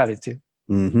 It's a gravity.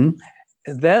 Mm-hmm.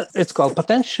 That it's called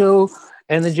potential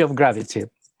energy of gravity.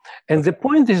 And the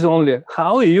point is only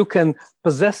how you can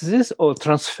possess this or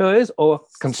transfer it or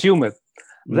consume it.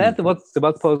 That's what's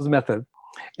about Poe's method.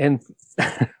 And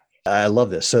I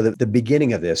love this. So the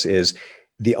beginning of this is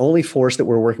the only force that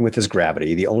we're working with is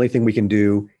gravity. The only thing we can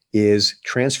do is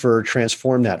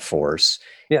transform that force.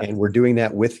 Yeah. And we're doing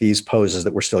that with these poses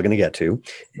that we're still going to get to.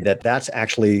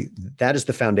 That is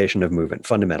the foundation of movement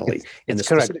fundamentally. It's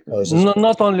correct. Poses,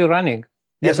 not only running.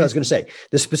 Yes, I was going to say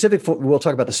we'll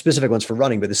talk about the specific ones for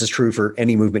running, but this is true for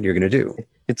any movement you're going to do.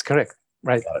 It's correct.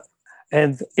 Right.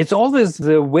 And it's always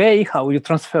the way how you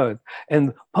transfer it.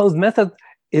 And Poe's method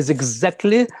is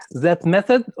exactly that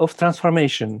method of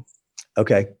transformation.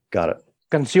 Okay, got it.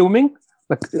 Consuming,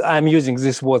 like I'm using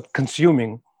this word,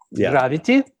 consuming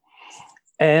gravity,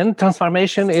 and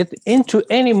transformation it into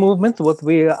any movement what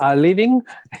we are living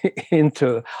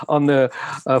into on the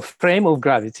frame of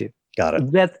gravity.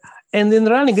 Got it. And in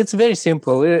running, it's very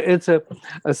simple.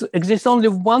 Exists only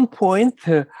one point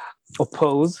of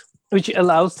pose which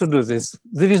allows to do this.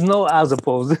 There is no other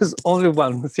pose. There's only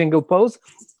one single pose.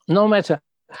 No matter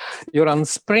you run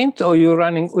sprint or you're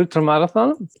running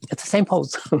ultramarathon, it's the same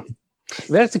pose.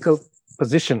 Vertical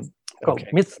position, called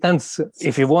mid-stance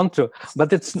if you want to,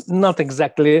 but it's not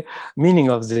exactly meaning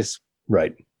of this.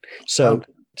 Right. So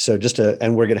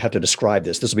and we're going to have to describe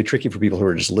this. This will be tricky for people who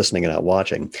are just listening and not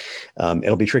watching.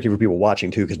 It'll be tricky for people watching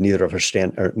too, because neither of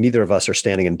us are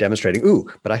standing and demonstrating. Ooh,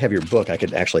 but I have your book. I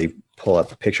could actually pull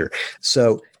up a picture.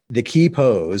 So the key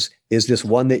pose is this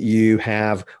one that you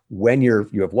have when you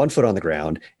have one foot on the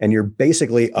ground and you're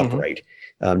basically upright.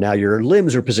 Now your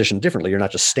limbs are positioned differently. You're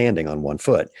not just standing on one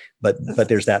foot, but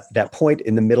there's that point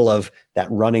in the middle of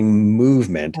that running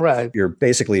movement. Right. You're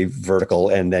basically vertical,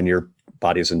 and then your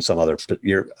body's in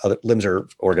your other limbs are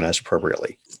organized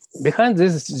appropriately. Behind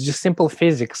this is just simple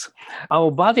physics. Our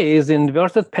body is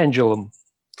inverted pendulum.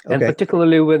 And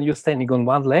particularly when you're standing on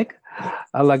one leg,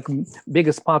 like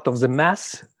biggest part of the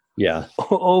mass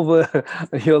over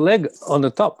your leg on the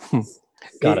top.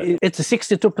 Got it. It's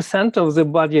 62% of the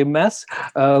body mass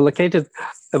located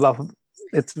above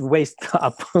its waist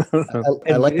up.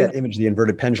 I like that image, the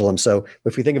inverted pendulum. So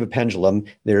if we think of a pendulum,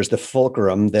 there's the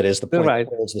fulcrum that is the point that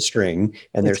holds the string,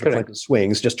 and there's the point that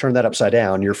swings. Just turn that upside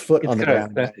down. Your foot on the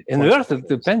ground. Inverted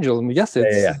the pendulum. Yes,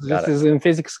 this is in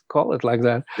physics call it like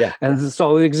that. Yeah. And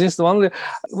so it exists only.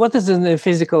 What is in the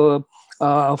physical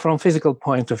from physics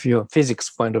point of view?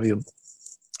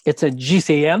 It's a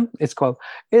GCM. It's called.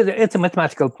 It's a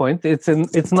mathematical point.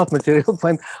 It's not material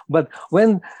point. But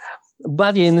when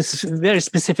body in a very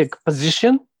specific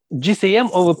position, GCM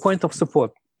over point of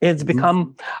support, it's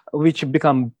become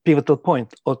pivotal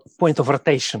point or point of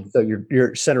rotation. So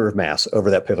your center of mass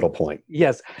over that pivotal point.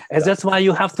 Yes, and that's why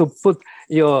you have to put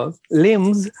your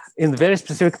limbs in very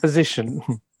specific position.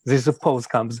 This pose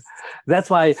comes. That's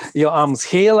why your arms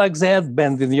here like that,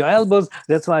 bend in your elbows.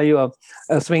 That's why your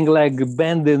swing leg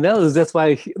bend in elbows. That's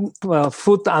why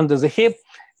foot under the hip.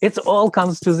 It all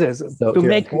comes to this. So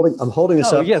I'm holding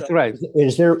this up. Yes, right.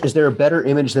 Is there a better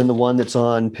image than the one that's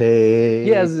on page?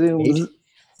 Yes,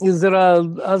 there are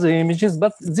other images,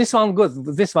 but this one good.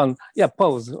 This one,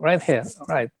 pose right here,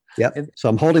 right. Yeah. So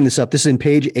I'm holding this up. This is in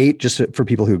page 8, just for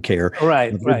people who care.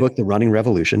 Right. The book, The Running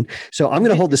Revolution. So I'm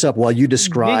going to hold this up while you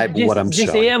describe what I'm showing.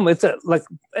 GCM, it's like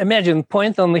imagine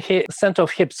point on the center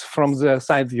of hips from the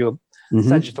side view,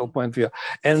 sagittal point view,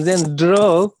 and then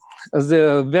draw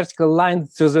the vertical line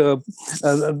to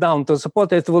the down to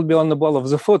support. It will be on the ball of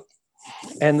the foot,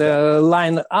 and the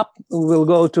line up will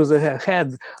go to the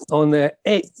head on the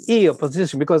ear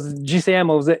position, because GCM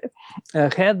of the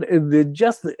head is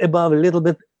just above a little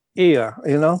bit ear,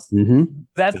 Mm-hmm.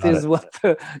 That Got is it. what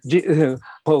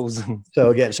pose. So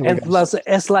again, so we And got plus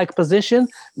S-like position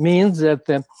means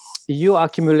that you are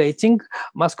accumulating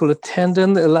muscular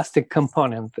tendon elastic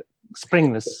component,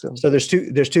 springness. so there's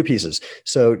two pieces.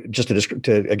 So just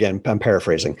to again, I'm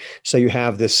paraphrasing. So you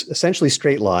have this essentially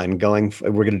straight line going.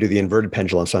 We're going to do the inverted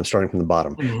pendulum. So I'm starting from the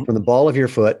bottom, Mhm. from the ball of your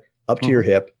foot up to your Mhm.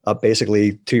 hip, up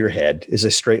basically to your head is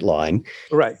a straight line,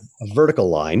 Right. a vertical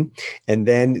line, and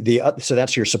then so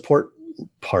that's your support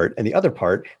part, and the other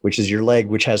part, which is your leg,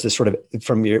 which has this sort of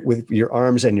from your with your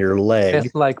arms and your leg,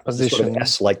 S-like this sort of position.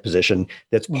 S-like position.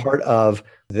 That's Mhm. part of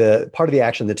the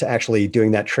action that's actually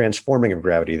doing that transforming of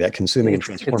gravity, that consuming and It's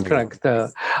transforming. correct. Got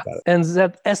it. And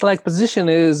that S-like position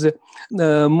is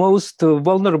most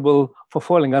vulnerable for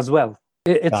falling as well.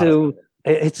 Got it.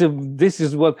 This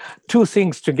is what two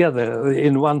things together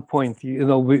in one point,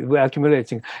 we're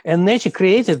accumulating. And nature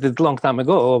created it a long time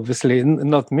ago, obviously,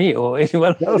 not me or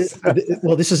anyone No, else.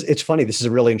 well, it's funny. This is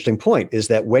a really interesting point, is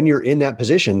that when you're in that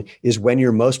position is when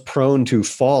you're most prone to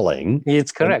falling. It's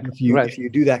And correct. if you Right. if you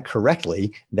do that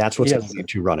correctly, that's what's going Yes. to lead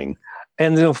to running.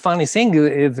 And the funny thing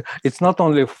is, it's not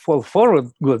only fall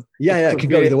forward good. Yeah, it could can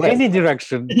go be either way. any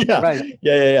direction. Yeah, Right.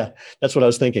 yeah. That's what I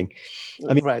was thinking.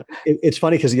 I mean, Right. it's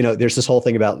funny because there's this whole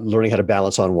thing about learning how to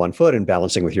balance on one foot and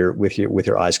balancing with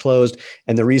your eyes closed.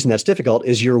 And the reason that's difficult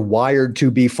is you're wired to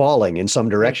be falling in some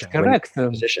That's direction when you're correct. in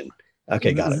that position.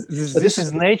 Okay, got it. So This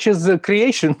is nature's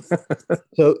creation.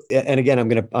 so, and again,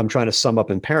 I'm trying to sum up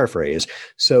and paraphrase.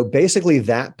 So basically,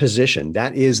 that position,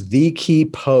 that is the key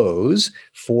pose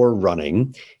for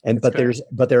running. But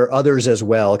there are others as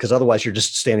well, because otherwise you're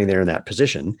just standing there in that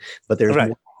position. But there's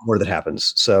Right. more that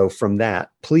happens. So from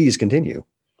that, please continue.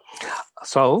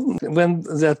 So when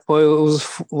that pose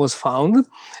was found,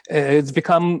 it's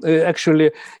become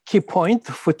actually key point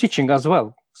for teaching as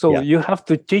well. So Yeah. you have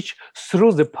to teach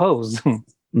through the pose.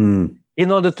 Mm,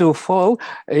 In order to fall,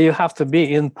 you have to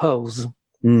be in pose.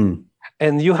 mm.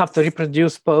 And you have to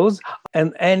reproduce pose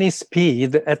at any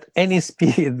speed.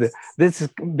 This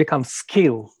becomes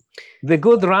skill. The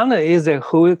good runner is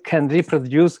who can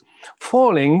reproduce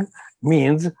falling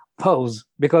means pose,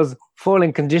 because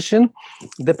falling condition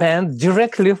depend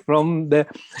directly from the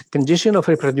condition of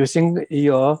reproducing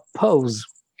your pose.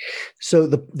 So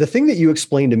the thing that you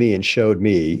explained to me and showed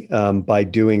me by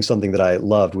doing something that I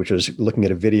loved, which was looking at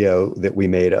a video that we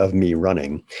made of me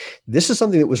running, this is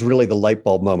something that was really the light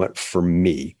bulb moment for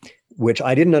me, which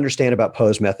I didn't understand about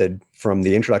pose method from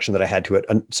the introduction that I had to it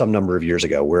some number of years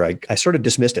ago, where I sort of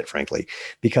dismissed it, frankly,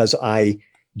 because I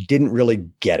didn't really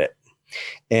get it.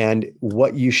 And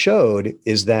what you showed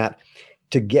is that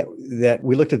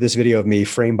we looked at this video of me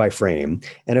frame by frame,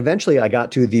 and eventually I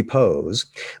got to the pose,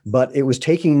 but it was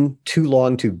taking too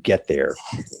long to get there.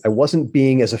 I wasn't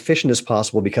being as efficient as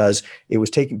possible because it was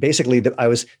taking basically the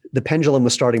pendulum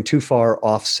was starting too far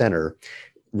off center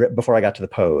before I got to the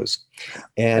pose.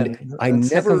 And I never.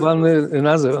 Second one,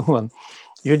 another one.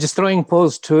 You're destroying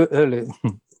pose too early.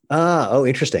 Oh,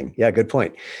 interesting. Yeah, good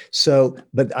point. So,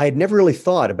 but I had never really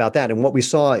thought about that. And what we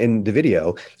saw in the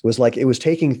video was like it was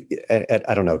taking at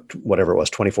I don't know, whatever it was,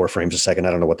 24 frames a second.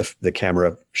 I don't know what the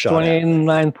camera shot at.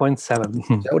 29.7. Is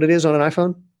that what it is on an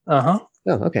iPhone? Uh-huh.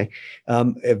 Oh, okay.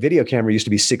 A video camera used to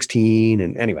be 16,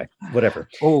 and anyway, whatever.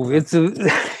 Oh, it's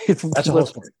That's a whole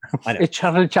story. I know. It's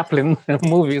Charlie Chaplin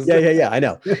movies. Yeah. I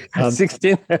know.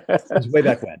 16. It's way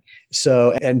back when.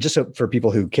 So, and just for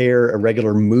people who care, a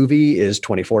regular movie is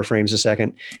 24 frames a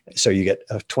second. So you get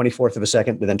a 24th of a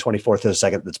second, and then 24th of a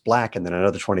second that's black, and then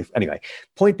another 20. Anyway,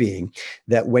 point being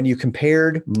that when you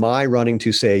compared my running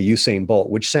to, say, Usain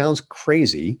Bolt, which sounds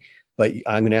crazy, but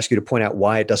I'm going to ask you to point out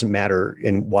why it doesn't matter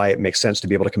and why it makes sense to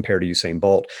be able to compare to Usain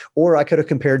Bolt. Or I could have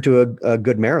compared to a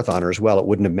good marathoner as well. It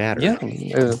wouldn't have mattered. Yeah.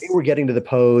 They were getting to the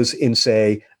pose in,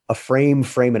 say, a frame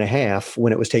and a half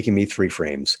when it was taking me 3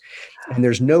 frames. And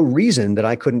there's no reason that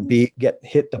I couldn't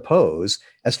hit the pose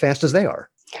as fast as they are.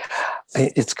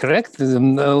 It's correct.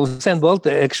 Usain Bolt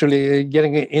actually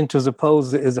getting into the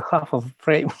pose is half of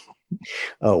frame.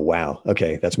 Oh, wow.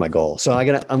 Okay, that's my goal. So I'm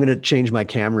gonna change my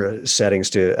camera settings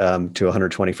to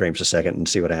 120 frames a second and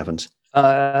see what happens.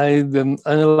 I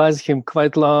analyzed him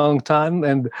quite long time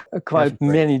and quite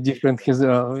many different.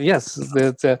 Yes,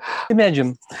 that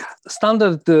imagine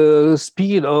standard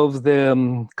speed of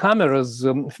the cameras,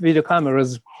 video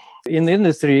cameras in the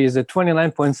industry is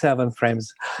 29.7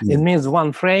 frames. It means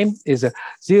one frame is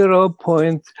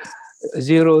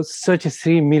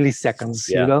 0.033 milliseconds.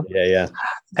 Yeah.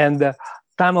 And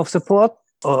time of support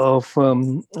of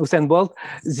Usain Bolt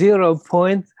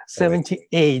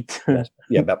 0.78.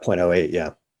 Yeah, about 0.08.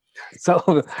 Yeah.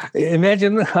 So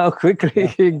imagine how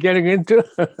quickly you're getting into.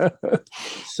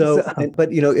 So,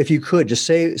 but if you could just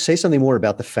say something more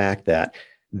about the fact that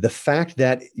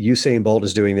Usain Bolt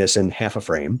is doing this in half a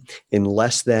frame, in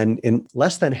less than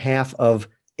half of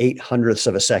 800ths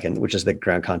of a second, which is the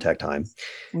ground contact time.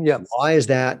 Yeah. Why is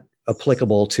that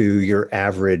applicable to your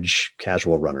average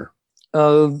casual runner?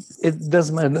 It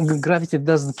doesn't matter. Gravity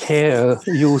doesn't care.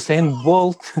 You Usain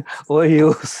Bolt or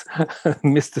use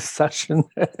Mr. Sachin.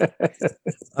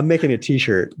 I'm making a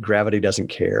T-shirt. Gravity doesn't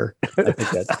care. I think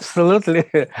that's Absolutely.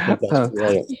 that's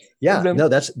brilliant. Yeah, no,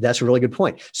 that's a really good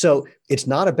point. So it's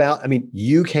not about. I mean,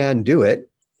 you can do it.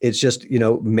 It's just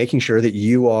making sure that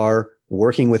you are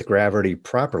working with gravity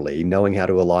properly, knowing how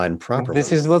to align properly.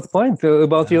 This is what point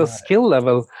about your skill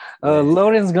level.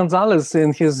 Lawrence Gonzalez,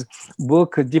 in his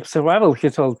book Deep Survival, he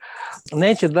told,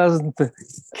 nature doesn't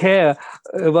care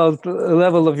about the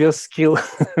level of your skill.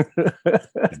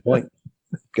 Good point.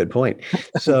 Good point.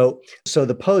 So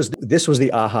the pose, this was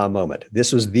the aha moment.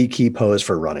 This was the key pose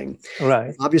for running.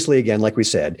 Right. Obviously, again, like we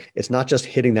said, it's not just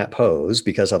hitting that pose,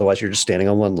 because otherwise you're just standing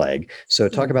on one leg. So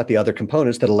talk about the other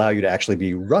components that allow you to actually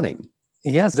be running.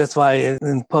 Yes, that's why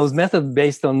in pose method,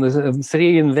 based on the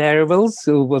three invariables,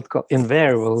 what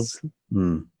invariables.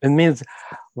 It means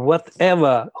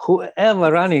whoever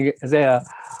running there,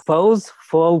 pose,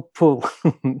 fall, pull.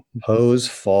 Pose,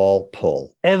 fall,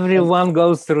 pull. Everyone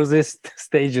goes through these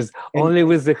stages, only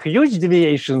with the huge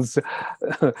deviations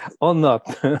or not.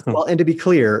 Well, and to be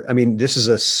clear, I mean, this is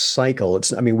a cycle.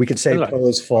 We could say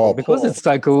pose, fall, because pull. It's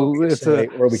cycle. It's a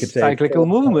cyclical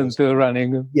movement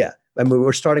running. Yeah. I mean,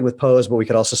 we're starting with pose, but we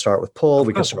could also start with pull.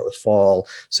 We could start with fall.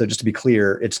 So just to be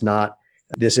clear, it's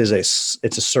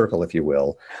a circle, if you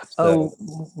will. So,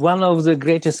 one of the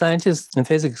greatest scientists in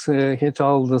physics, he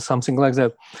told something like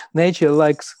that. Nature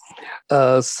likes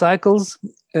cycles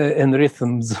and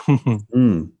rhythms.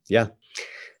 Yeah.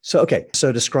 So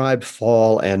describe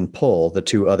fall and pull, the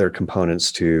two other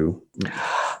components to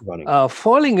running.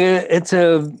 Falling, it's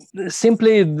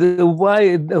simply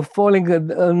why falling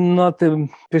not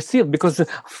perceived, because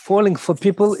falling for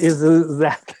people is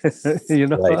that,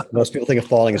 Right. Most people think of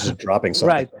falling as just dropping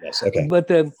something. Right. Yes. Okay. But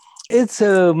it's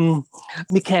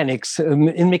mechanics.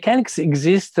 In mechanics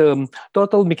exists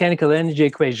total mechanical energy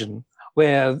equation,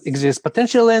 where exists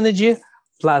potential energy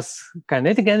plus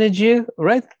kinetic energy,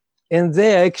 right? And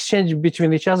they are exchanged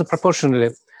between each other proportionally.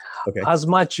 Okay. As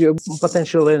much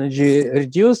potential energy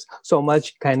reduced, so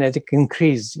much kinetic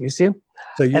increase, you see?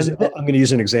 So I'm going to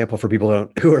use an example for people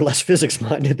who are less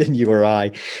physics-minded than you or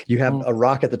I. You have a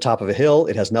rock at the top of a hill.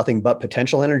 It has nothing but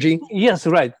potential energy. Yes,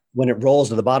 right. When it rolls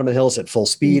to the bottom of the hill, it's at full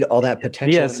speed. All that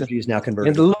potential energy is now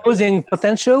converted. And losing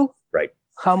potential, right?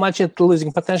 How much it's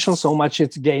losing potential, so much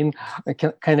it's gain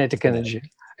kinetic energy.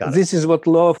 This is what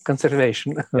law of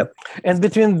conservation. Yep. And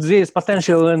between this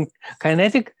potential and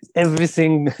kinetic,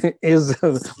 everything is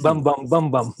bum, bum, bum,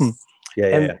 bum.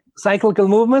 Yeah. Cyclical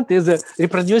movement is a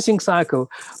reproducing cycle.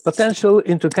 Potential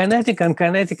into kinetic and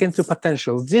kinetic into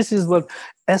potential. This is what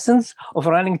essence of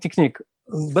running technique.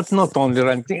 But not only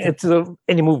running, it's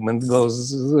any movement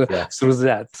goes through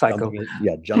that cycle.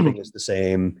 Jumping is the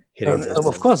same. Hitting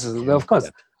of course. Yeah.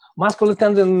 Muscular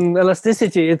tendon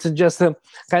elasticity, it's just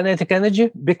kinetic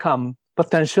energy become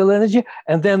potential energy,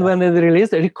 and then when it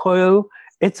releases, recoil,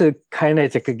 it's a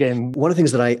kinetic again. One of the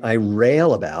things that I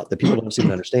rail about that people don't seem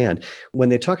to understand, when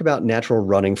they talk about natural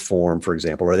running form, for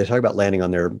example, or they talk about landing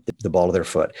on the ball of their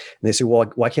foot, and they say,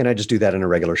 well, why can't I just do that in a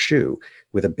regular shoe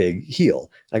with a big heel?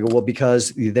 I go, well,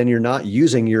 because then you're not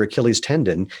using your Achilles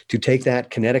tendon to take that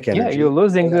kinetic energy. Yeah, you're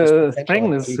losing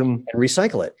springness and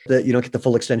recycle it. You don't get the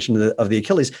full extension of the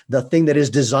Achilles, the thing that is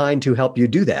designed to help you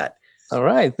do that. All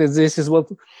right. This is what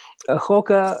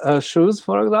Hoka shoes,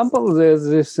 for example,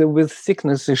 this with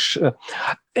thickness.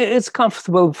 It's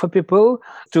comfortable for people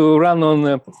to run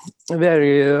on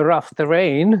very rough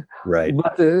terrain. Right.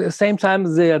 But at the same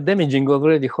time, they are damaging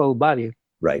already whole body.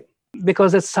 Right.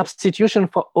 Because it's substitution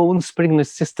for own springless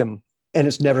system. And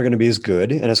it's never going to be as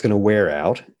good, and it's going to wear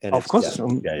out. And of course.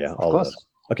 Yeah. All of those.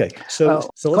 Okay, so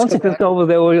let's consequence over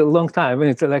the long time, and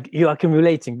it's like you're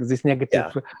accumulating this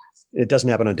negative. Yeah. It doesn't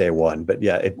happen on day one, but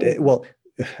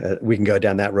we can go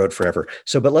down that road forever.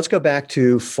 But let's go back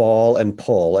to fall and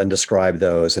pull and describe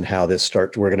those and how this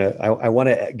starts. I want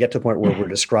to get to the point where we're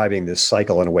describing this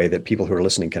cycle in a way that people who are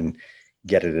listening can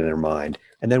get it in their mind.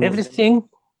 And then everything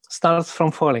starts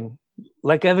from falling,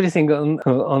 like everything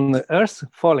on the earth,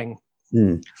 falling.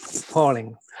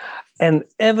 And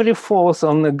every force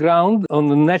on the ground, on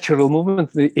the natural movement,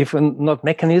 if not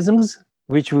mechanisms,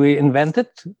 which we invented,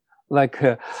 like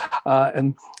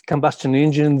combustion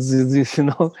engines,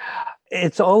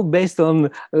 it's all based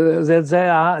on that they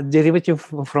are derivative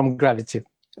from gravity.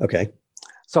 Okay.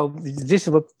 So this is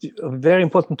what very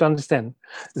important to understand.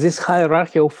 This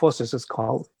hierarchy of forces is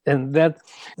called, and that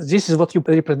this is what you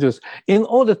reproduce. In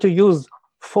order to use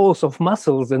force of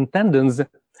muscles and tendons,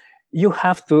 you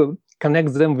have to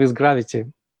connect them with gravity,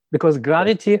 because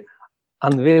gravity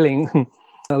unveiling,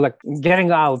 like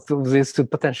getting out of this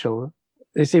potential.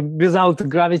 You see, without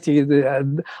gravity,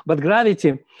 but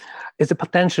gravity is a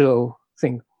potential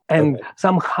thing, and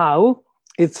somehow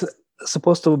it's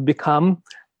supposed to become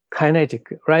kinetic,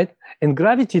 right? And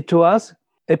gravity to us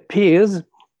appears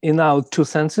in our two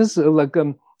senses, like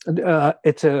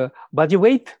it's a body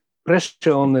weight,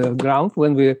 pressure on the ground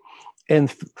when we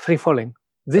and free falling.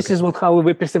 This is what how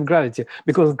we perceive gravity,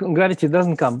 because gravity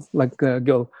doesn't come like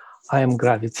go, I am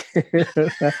gravity.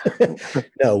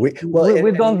 No, we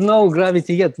don't know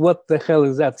gravity yet. What the hell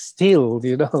is that? Still,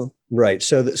 you know. Right.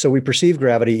 So we perceive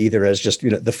gravity either as just,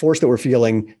 the force that we're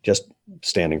feeling just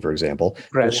standing, for example.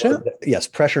 Pressure? Yes,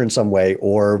 pressure in some way,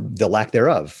 or the lack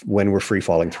thereof when we're free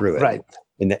falling through it. Right.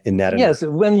 In that yes,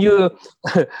 when you're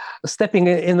stepping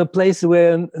in a place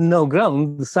where no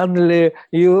ground, suddenly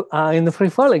you are in the free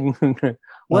falling.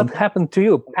 What happened to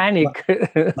you? Panic.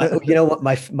 You know what?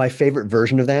 My favorite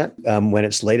version of that, when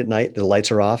it's late at night, the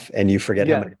lights are off, and you forget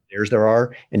how many stairs there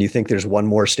are, and you think there's one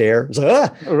more stair. It's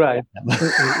like, Right.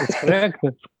 It's correct.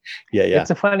 Yeah. It's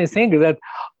a funny thing that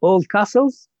old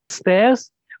castles,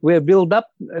 stairs were built up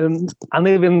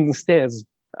uneven stairs.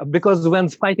 Because when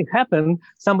fighting happened,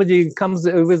 somebody comes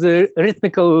with a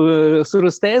rhythmical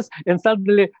through stairs and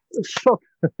suddenly shot.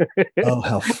 Oh,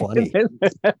 how funny. They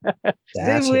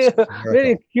were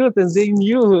very cute and they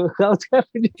knew how to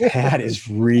happen. That is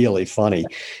really funny.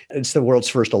 It's the world's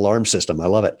first alarm system. I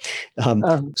love it.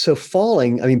 So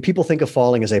falling, I mean, people think of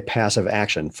falling as a passive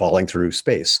action, falling through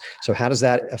space. So how does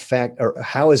that affect, or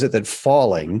how is it that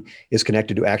falling is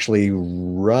connected to actually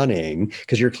running?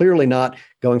 Because you're clearly not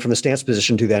going from the stance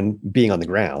position to then being on the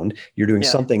ground. You're doing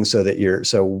something so that you're,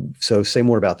 so say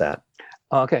more about that.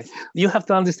 Okay. You have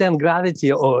to understand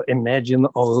gravity, or imagine,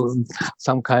 or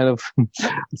some kind of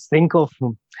think of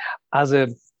as a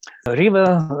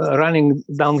river running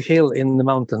downhill in the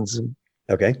mountains.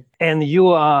 Okay. And you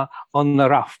are on a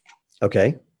raft.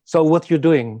 Okay. So what you're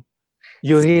doing?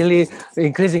 You're really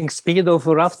increasing speed of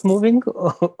raft moving,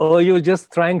 or you're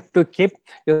just trying to keep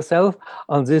yourself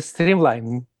on this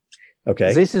streamline?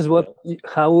 Okay. This is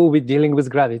how we're dealing with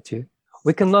gravity.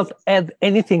 We cannot add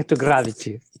anything to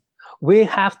gravity. We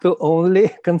have to only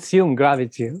consume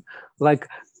gravity, like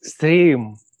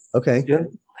stream. Okay.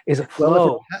 Is a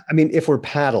flow. Well, if we're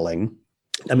paddling,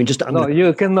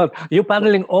 you cannot. You're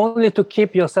paddling only to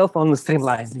keep yourself on the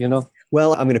streamline,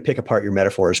 Well, I'm going to pick apart your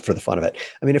metaphors for the fun of it.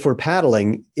 If we're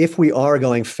paddling, if we are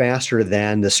going faster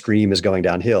than the stream is going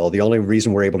downhill, the only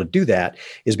reason we're able to do that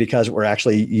is because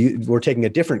we're taking a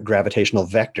different gravitational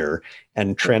vector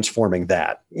and transforming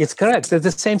that. It's correct. It's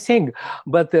the same thing.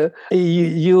 But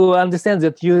you understand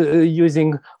that you're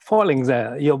using falling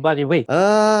there, your body weight.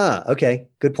 Ah, okay.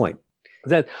 Good point.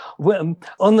 That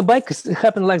on the bike, it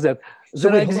happened like that.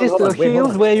 There exist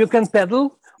hills where you can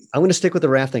pedal. I'm going to stick with the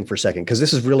rafting for a second, because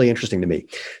this is really interesting to me.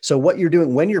 So what you're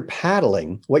doing when you're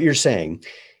paddling, what you're saying,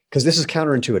 because this is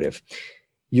counterintuitive,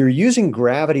 you're using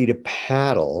gravity to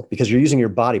paddle because you're using your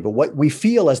body. But what we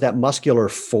feel as that muscular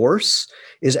force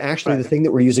is actually the thing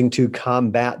that we're using to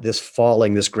combat this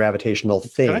falling, this gravitational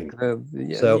thing.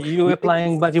 So you're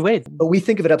applying body weight. But we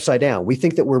think of it upside down. We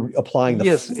think that we're applying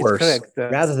the force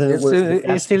rather than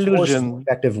it's illusion.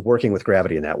 Effective working with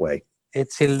gravity in that way.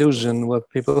 It's illusion what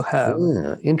people have.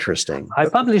 Interesting. I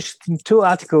published 2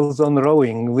 articles on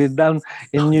rowing. We've done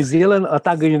in New Zealand,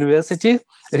 Otago University,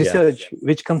 research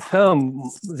which confirm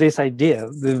this idea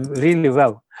really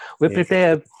well. We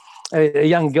prepared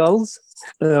young girls,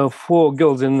 4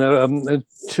 girls in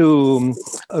 2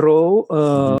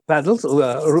 row paddles,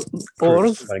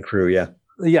 oars. Crew,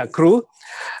 crew.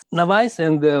 Novice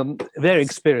and very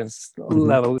experienced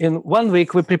level. In 1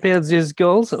 week, we prepared these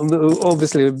girls,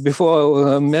 obviously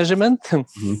before measurement.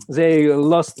 They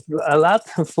lost a lot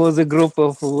for the group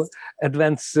of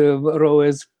advanced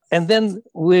rowers. And then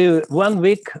 1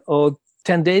 week or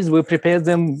 10 days, we prepared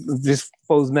them this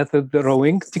pose method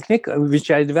rowing technique,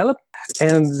 which I developed.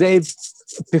 And they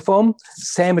perform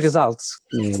same results.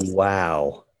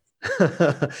 Wow.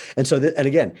 And so, and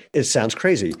again, it sounds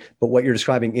crazy, but what you're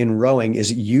describing in rowing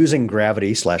is using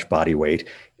gravity / body weight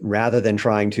rather than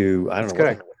trying to, I don't know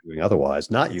what you're doing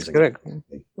otherwise, not using correct.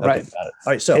 Okay, right. All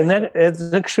right. So, and then it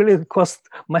actually costs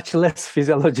much less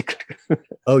physiologically.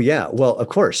 Oh, yeah. Well, of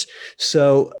course.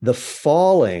 So the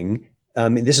falling,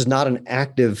 this is not an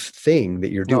active thing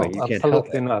that you're doing. No, you can't help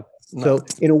it. Not. No. So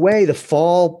in a way, the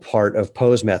fall part of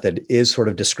pose method is sort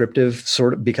of descriptive,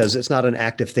 sort of because it's not an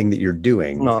active thing that you're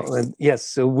doing. No, yes,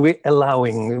 so we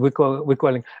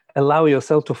calling allow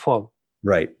yourself to fall.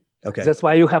 Right. Okay. That's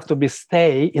why you have to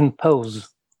stay in pose.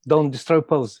 Don't destroy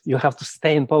pose. You have to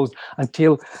stay in pose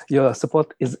until your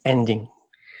support is ending.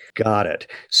 Got it.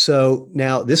 So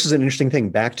now this is an interesting thing.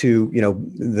 Back to,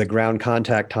 the ground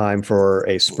contact time for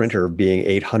a sprinter being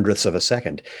 8/100ths of a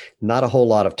second. Not a whole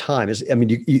lot of time.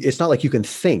 It's not like you can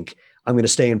think, I'm going to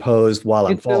stay in pose while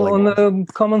I'm It's falling. on a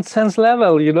common sense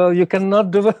level, you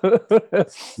cannot do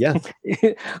Yeah.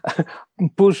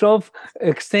 push off,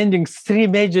 extending 3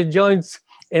 major joints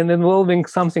and involving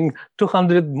something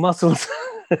 200 muscles.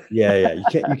 Yeah. You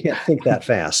can't think that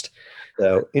fast.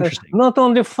 So interesting. Not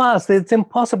only fast, it's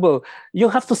impossible. You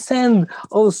have to send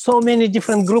so many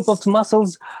different group of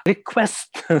muscles requests.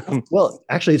 Well,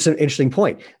 actually, it's an interesting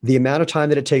point. The amount of time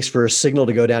that it takes for a signal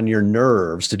to go down your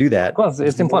nerves to do that, of course,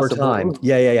 it's impossible. Time.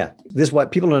 Yeah. This is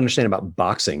what people don't understand about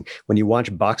boxing. When you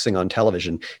watch boxing on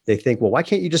television, they think, well, why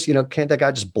can't you just, can't that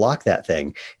guy just block that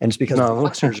thing? And it's because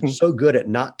boxers are so good at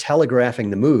not telegraphing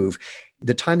the move.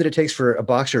 The time that it takes for a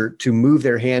boxer to move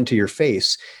their hand to your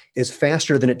face is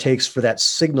faster than it takes for that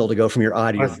signal to go from your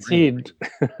eye to your brain.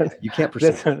 You can't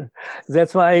proceed.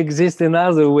 That's why I exist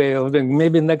another way of doing.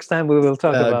 Maybe next time we will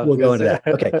talk about. We'll go into that.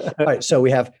 Okay. All right. So we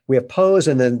have pose,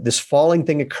 and then this falling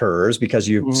thing occurs because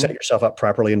you set yourself up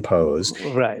properly in pose.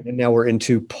 Right. And now we're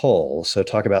into pull. So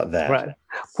talk about that. Right.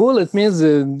 Pull, it means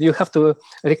you have to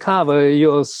recover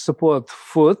your support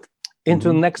foot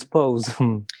into next pose.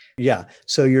 Yeah.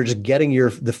 So you're just getting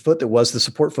the foot that was the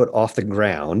support foot off the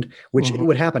ground, which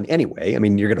would happen anyway. I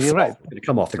mean, you're going to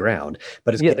come off the ground,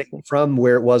 but it's getting from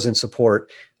where it was in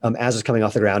support as it's coming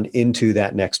off the ground into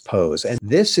that next pose. And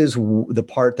this is the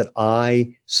part that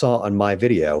I saw on my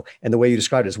video. And the way you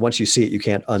described it is once you see it, you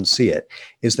can't unsee it,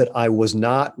 is that I was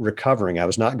not recovering. I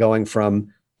was not doing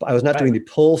the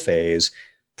pull phase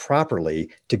properly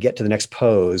to get to the next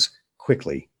pose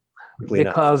quickly.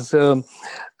 Because on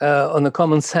a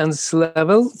common sense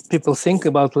level, people think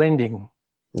about landing.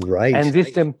 Right. And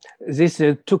these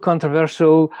are two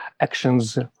controversial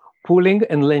actions, pulling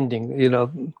and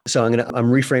landing, So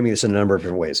I'm reframing this in a number of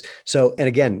different ways. So, and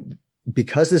again,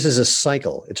 because this is a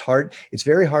cycle, it's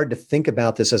very hard to think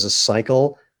about this as a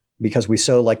cycle because we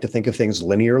so like to think of things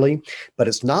linearly, but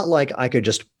it's not like I could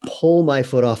just pull my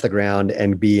foot off the ground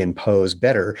and be in pose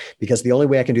better, because the only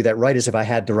way I can do that right is if I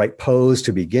had the right pose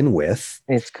to begin with.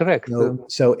 It's correct.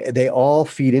 So they all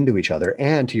feed into each other.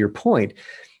 And to your point,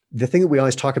 the thing that we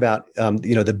always talk about,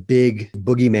 the big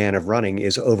boogeyman of running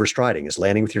is overstriding, is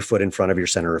landing with your foot in front of your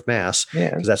center of mass,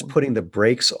 because that's putting the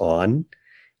brakes on,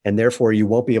 and therefore you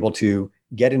won't be able to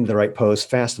get into the right pose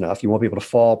fast enough. You won't be able to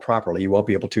fall properly. You won't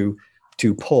be able to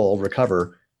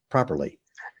recover properly.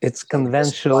 It's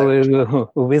conventional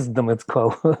wisdom, it's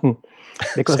called.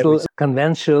 Because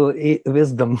conventional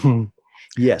wisdom.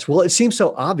 Yes. Well, it seems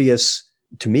so obvious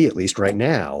to me, at least right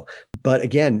now. But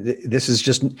again, this is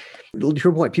just, to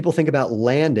your point, people think about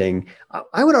landing.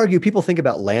 I would argue people think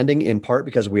about landing in part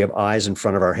because we have eyes in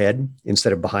front of our head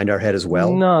instead of behind our head as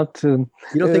well. Not. You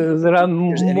don't think there are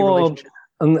more.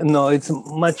 No, it's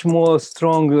much more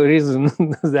strong reason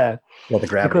that. Well, the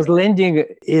gravity. Because landing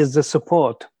is the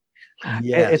support.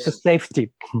 Yes. It's a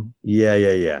safety.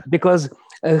 Yeah. Because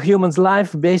a human's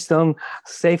life based on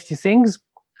safety things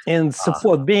and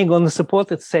support. Being on the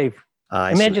support, it's safe.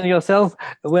 Imagine yourself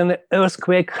when an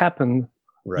earthquake happened.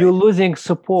 Right. You're losing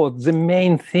support, the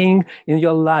main thing in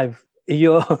your life,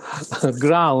 your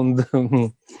ground.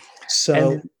 So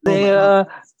and they are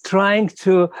trying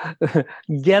to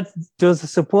get to the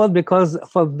support because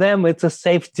for them it's a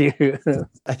safety.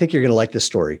 I think you're going to like this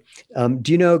story.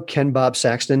 Do you know Ken Bob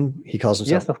Saxton? He calls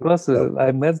himself. Yes, of course.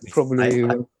 I met probably.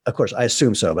 Of course, I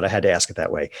assume so, but I had to ask it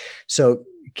that way. So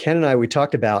Ken and I, we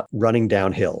talked about running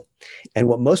downhill. And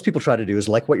what most people try to do is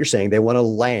like what you're saying. They want to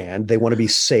land. They want to be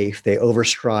safe. They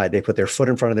overstride. They put their foot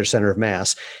in front of their center of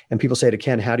mass. And people say to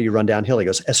Ken, how do you run downhill? He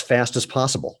goes, as fast as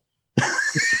possible.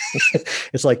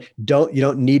 It's like, you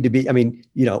don't need to be,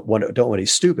 don't want to be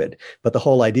stupid, but the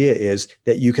whole idea is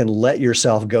that you can let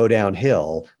yourself go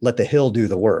downhill, let the hill do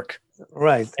the work.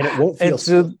 Right. And it won't feel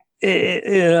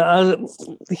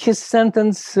his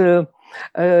sentence a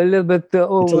little bit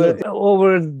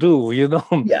overdue,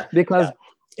 Yeah. Because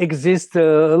exists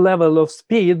a level of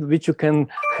speed which you can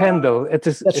handle.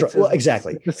 That's right. Well,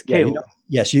 exactly. Scale.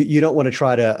 Yeah, you don't want to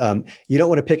try to you don't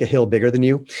want to pick a hill bigger than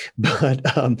you, but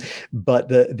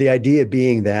the idea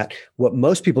being that what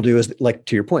most people do is, like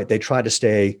to your point, they try to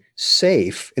stay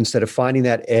safe instead of finding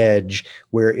that edge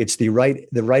where it's the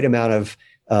right amount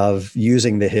of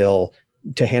using the hill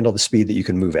to handle the speed that you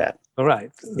can move at.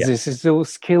 Right. Yeah. This is the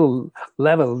skill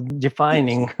level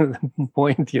defining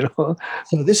point,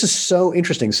 So this is so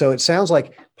interesting. So it sounds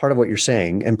like part of what you're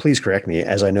saying, and please correct me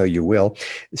as I know you will.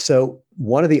 So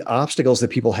one of the obstacles that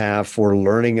people have for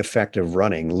learning effective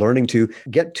running, learning to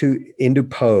get to into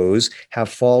pose, have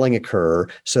falling occur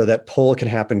so that pull can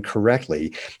happen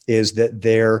correctly, is that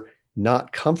they're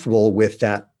not comfortable with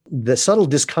the subtle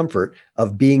discomfort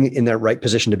of being in that right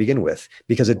position to begin with,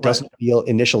 because it doesn't feel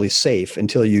initially safe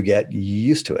until you get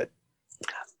used to it.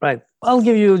 Right. I'll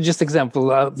give you just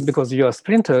example because you're a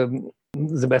sprinter,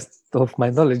 the best of my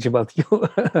knowledge about you.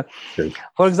 Sure.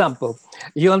 For example,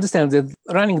 you understand that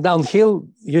running downhill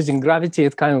using gravity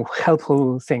is kind of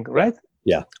helpful thing, right?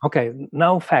 Yeah. Okay.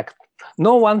 Now fact.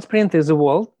 No one sprint is a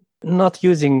wall, not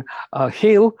using a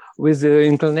hill with an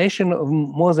inclination of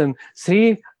more than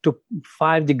 3 to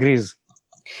 5 degrees.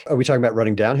 Are we talking about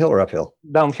running downhill or uphill?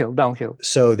 Downhill.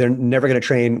 So they're never going to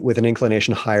train with an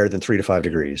inclination higher than 3 to 5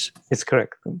 degrees. It's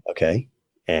correct. Okay.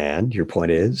 And your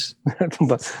point is?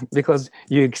 Because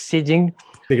you're exceeding.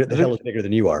 The hill is bigger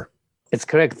than you are. It's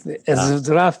correct. As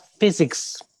there are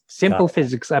simple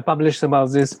physics. I published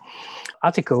about this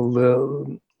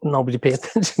article. Nobody paid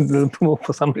attention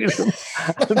for some reason.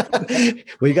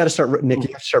 Well, you got to start, Nick, you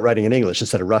have to start writing in English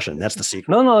instead of Russian. That's the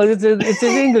secret. No, it's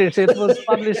in English. It was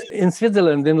published in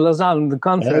Switzerland, in Lausanne, the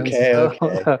conference.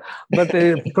 Okay. But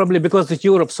probably because it's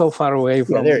Europe so far away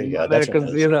from there you go.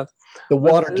 Americans, The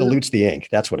water dilutes the ink.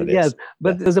 That's what it is. Yes,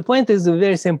 but the point is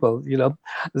very simple.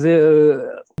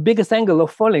 The biggest angle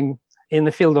of falling in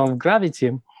the field of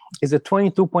gravity is at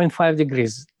 22.5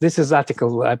 degrees. This is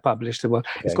article I published about.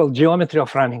 Okay. It's called Geometry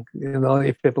of Running,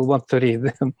 if people want to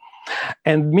read.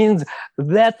 And means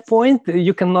that point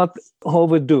you cannot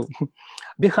overdo.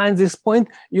 Behind this point,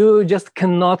 you just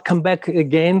cannot come back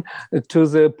again to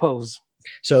the pose.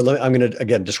 So I'm going to,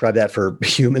 again, describe that for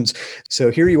humans.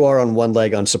 So here you are on one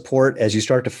leg on support. As you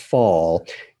start to fall,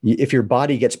 if your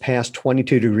body gets past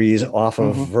 22 degrees off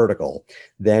of vertical,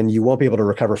 then you won't be able to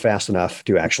recover fast enough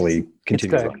to actually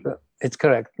continue running. It's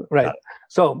correct. Right.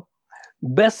 So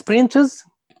best sprinters,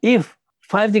 if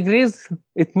 5 degrees,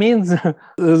 it means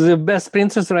the best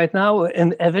sprinters right now,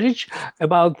 on average,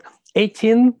 about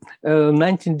 18,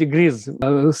 19 degrees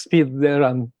speed they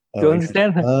run. Do you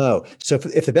understand? Oh, so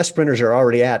if the best sprinters are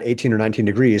already at 18 or 19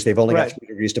 degrees, they've only got 3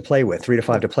 degrees to play with, 3 to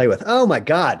 5 to play with. Oh my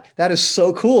God, that is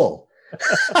so cool.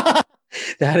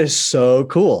 That is so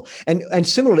cool. And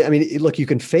similarly, I mean, look, you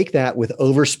can fake that with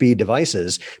overspeed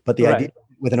devices, but the idea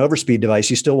with an overspeed device,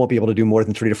 you still won't be able to do more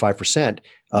than 3 to 5%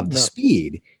 of the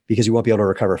speed because you won't be able to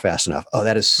recover fast enough. Oh,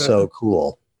 that is so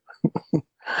cool.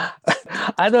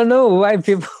 I don't know why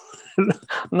people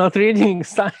not reading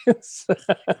science.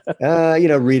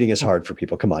 Reading is hard for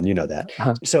people. Come on, you know that.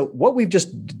 So what we've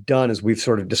just done is we've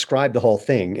sort of described the whole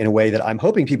thing in a way that I'm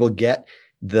hoping people get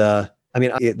this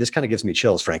kind of gives me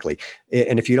chills, frankly.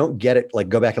 And if you don't get it, like,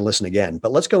 go back and listen again.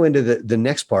 But let's go into the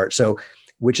next part. So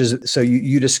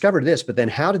you discovered this, but then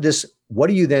what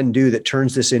do you then do that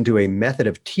turns this into a method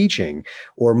of teaching,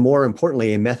 or more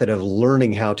importantly, a method of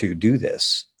learning how to do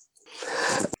this?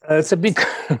 It's a big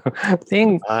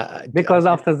thing because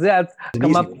after that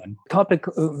come up topic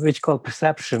which called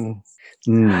perception.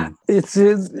 It's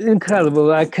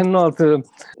incredible. I cannot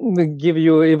give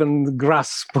you even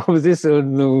grasp of this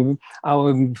in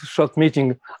our short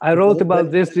meeting. I wrote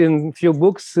about this in a few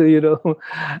books,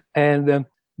 and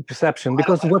perception,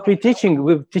 because what we're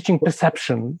teaching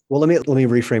perception. Well, let me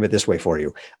reframe it this way for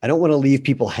you. I don't want to leave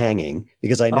people hanging,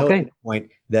 because I know at the point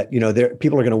that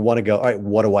people are going to want to go, all right,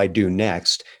 what do I do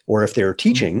next? Or if they're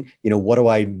teaching, what do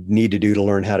I need to do to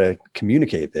learn how to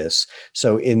communicate this?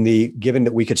 So given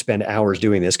that we could spend hours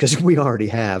doing this, because we already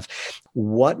have,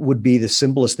 what would be the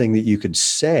simplest thing that you could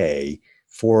say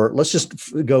let's just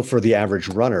go for the average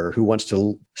runner who wants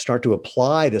to start to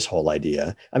apply this whole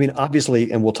idea? I mean,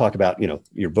 obviously, and we'll talk about,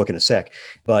 your book in a sec,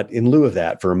 but in lieu of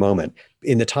that for a moment,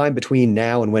 in the time between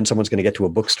now and when someone's going to get to a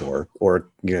bookstore or,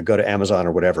 go to Amazon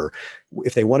or whatever,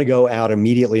 if they want to go out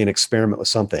immediately and experiment with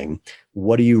something,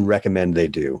 what do you recommend they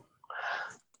do?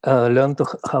 Learn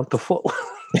how to fall.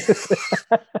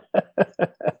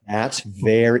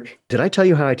 Did I tell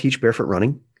you how I teach barefoot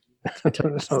running?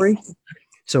 Sorry.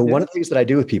 So one of the things that I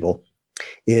do with people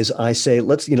is I say,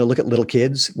 let's, look at little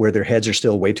kids where their heads are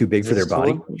still way too big for their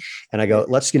body. And I go,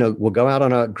 we'll go out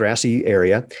on a grassy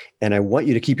area And I want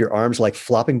you to keep your arms like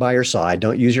flopping by your side.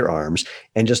 Don't use your arms,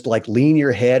 and just like lean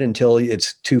your head until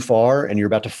it's too far and you're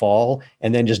about to fall.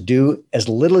 And then just do as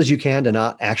little as you can to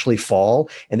not actually fall.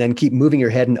 And then keep moving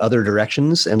your head in other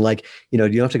directions. And like, you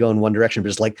don't have to go in one direction, but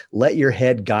just like let your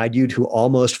head guide you to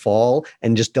almost fall,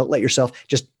 and just don't let yourself,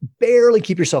 just barely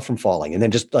keep yourself from falling. And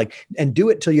then just like, and do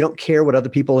it till you don't care what other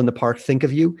people in the park think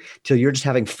of you, till you're just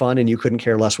having fun and you couldn't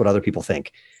care less what other people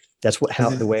think. That's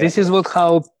the way. This is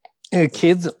how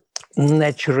kids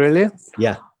naturally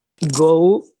yeah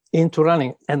go into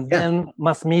running, and then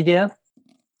mass media,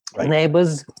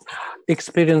 neighbors,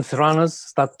 experienced runners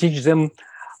start teach them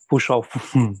push off,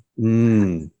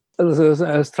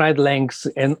 stride lengths,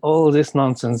 and all this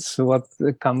nonsense. What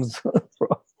comes from?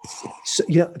 So,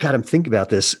 God, I'm thinking about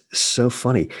this. So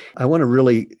funny. I want to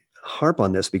really harp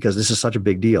on this because this is such a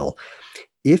big deal.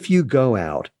 If you go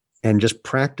out and just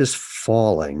practice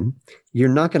falling, you're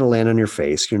not going to land on your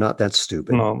face. You're not that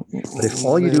stupid. No. But if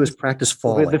all you do is practice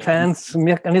falling, the defense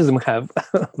mechanism have.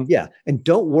 And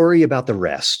don't worry about the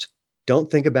rest.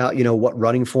 Don't think about, what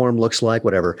running form looks like,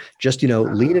 whatever. Just,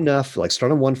 lean enough, like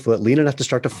start on one foot, lean enough to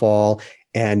start to fall,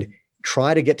 and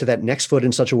try to get to that next foot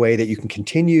in such a way that you can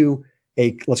continue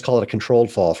let's call it a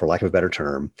controlled fall, for lack of a better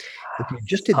term. If you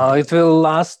just did, it will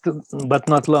last, but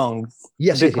not long.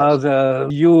 Yes, because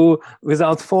you,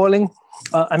 without falling,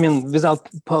 without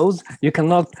pose, you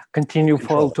cannot continue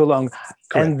fall too long.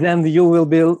 Correct. And then you will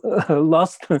be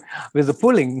lost with the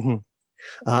pulling.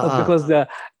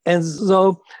 And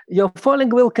so your falling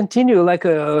will continue like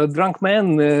a drunk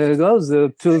man goes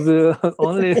to the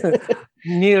only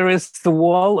nearest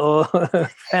wall or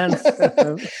fence.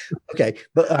 Okay,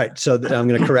 but all right. So I'm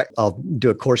going to I'll do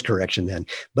a course correction then.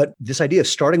 But this idea of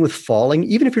starting with falling,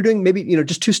 even if you're doing maybe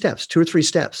just 2 steps, 2 or 3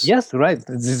 steps. Yes, right.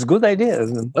 This is a good idea.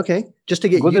 Okay, just to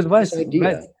get good advice. Idea.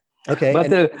 Right. Okay,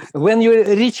 but when you're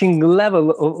reaching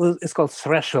level, it's called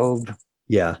threshold.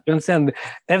 Yeah. You understand?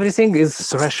 Everything is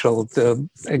threshold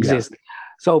exists.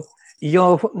 So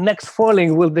your next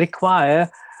falling will require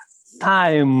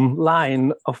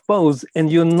timeline of pose,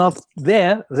 and you're not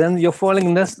there, then your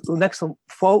falling next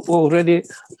fall already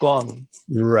gone.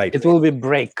 Right. It will be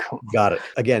break. Got it.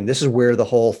 Again, this is where the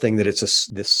whole thing that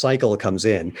this cycle comes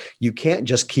in. You can't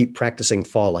just keep practicing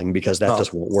falling because that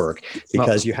just won't work,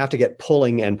 because you have to get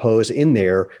pulling and pose in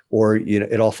there, or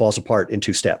it all falls apart in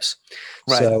 2 steps.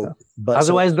 Right. So,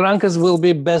 otherwise, drunkards will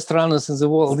be best runners in the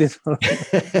world.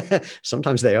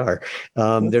 Sometimes they are.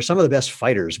 They're some of the best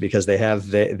fighters because they have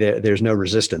there's no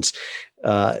resistance.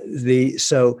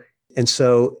 So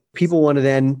people want to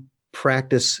then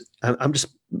practice. I'm just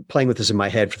playing with this in my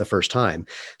head for the first time.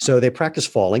 So they practice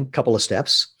falling, couple of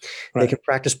steps. Right. They can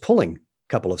practice pulling,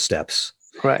 couple of steps.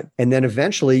 Right. And then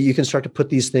eventually you can start to put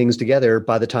these things together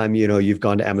by the time, you've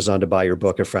gone to Amazon to buy your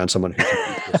book or found someone who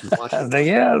can watch it.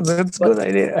 Yeah, that's a good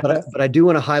idea. But I do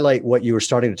want to highlight what you were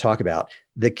starting to talk about.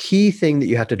 The key thing that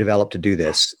you have to develop to do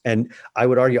this, and I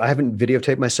would argue, I haven't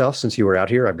videotaped myself since you were out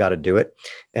here. I've got to do it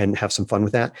and have some fun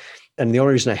with that. And the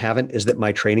only reason I haven't is that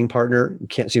my training partner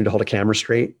can't seem to hold a camera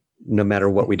straight. No matter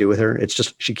what we do with her, it's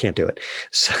just, she can't do it.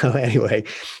 So anyway,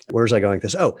 where was I going with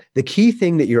this? Oh, the key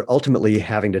thing that you're ultimately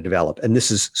having to develop, and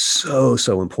this is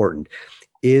so important,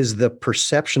 is the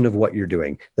perception of what you're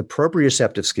doing, the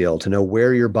proprioceptive skill to know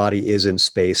where your body is in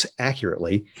space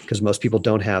accurately, because most people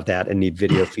don't have that and need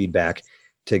video feedback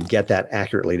to get that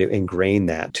accurately, to ingrain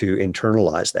that, to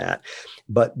internalize that.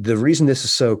 But the reason this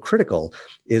is so critical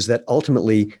is that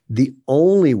ultimately the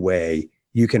only way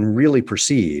you can really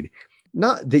proceed,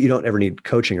 not that you don't ever need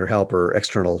coaching or help or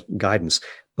external guidance,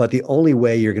 but the only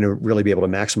way you're going to really be able to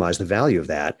maximize the value of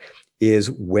that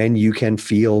is when you can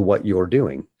feel what you're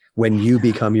doing, when you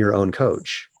become your own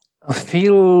coach.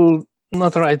 Feel,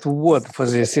 not the right word for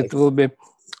this. It will be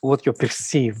what you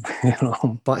perceive.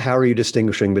 But how are you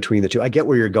distinguishing between the two? I get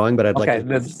where you're going, but I'd like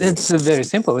to... It's very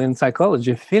simple in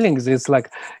psychology. Feelings, it's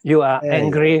like you are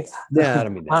angry, I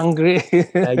don't mean that. hungry,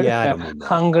 I don't mean that.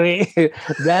 hungry.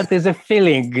 That is a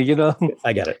feeling,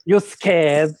 I get it. You're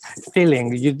scared,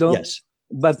 feeling, you don't. Yes.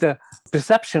 But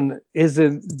perception is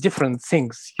a different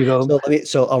things,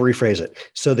 So I'll rephrase it.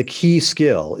 So the key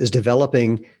skill is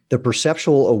developing the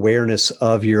perceptual awareness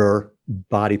of your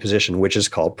body position, which is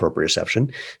called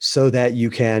proprioception, so that you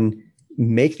can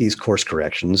make these course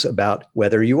corrections about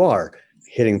whether you are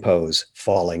hitting pose,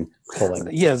 falling, pulling.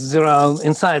 Yes, there are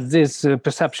inside this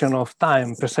perception of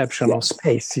time, perception of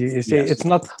space. You see, it's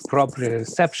not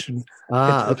proprioception.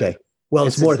 Okay. Well,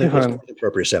 it's more than different.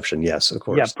 proprioception. Yes, of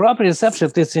course. Yeah,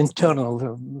 proprioception is internal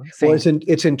thing. Well,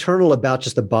 it's internal about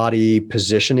just the body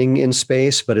positioning in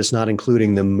space, but it's not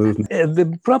including the movement.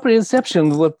 The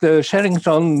proprioception, what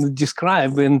Sherrington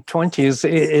described in 20s,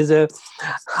 is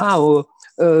how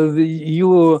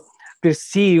you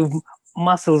perceive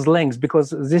muscles length, because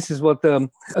this is what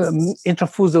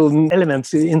intrafusal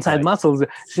elements inside muscles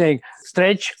saying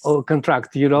stretch or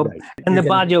contract, Right. And the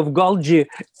body of Golgi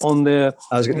on the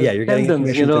you're getting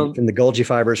information from the Golgi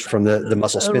fibers, from the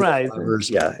muscle spindle fibers.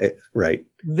 Yeah, right.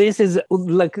 This is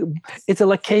like, it's a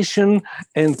location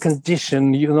and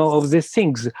condition, of these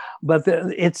things, but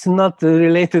it's not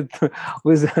related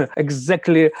with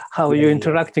exactly how you're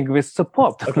interacting with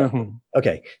support.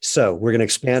 Okay, so we're going to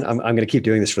expand. I'm going to keep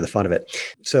doing this for the fun of it.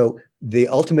 So the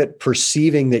ultimate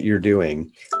perceiving that you're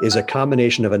doing is a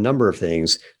combination of a number of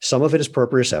things. Some of it is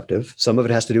proprioceptive. Some of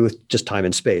it has to do with just time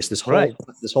and space. This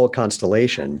whole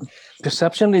constellation.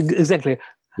 Perception, exactly.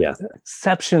 Yeah.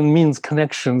 Perception means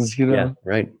connections, Yeah,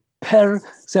 right.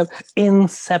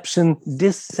 Inception,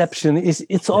 deception,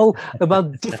 it's all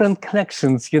about different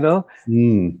connections,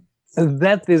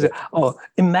 That is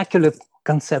immaculate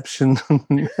conception.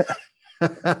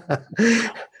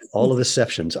 All of the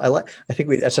deceptions. I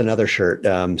think that's another shirt.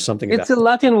 It's a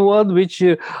Latin word which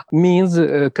means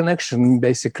connection,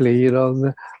 basically,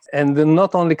 and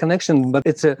not only connection, but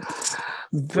it's a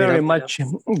very much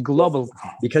global.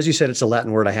 Because you said it's a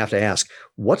Latin word, I have to ask,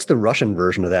 what's the Russian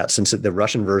version of that? Since the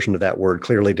Russian version of that word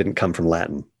clearly didn't come from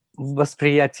Latin.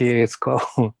 Восприятие, it's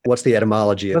called. What's the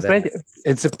etymology of that?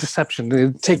 It's a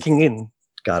perception, taking in.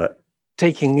 Got it.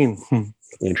 Taking in.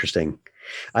 Interesting.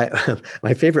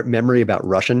 My favorite memory about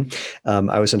Russian,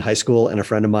 I was in high school and a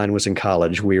friend of mine was in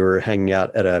college. We were hanging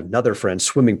out at another friend's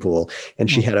swimming pool,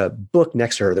 and she had a book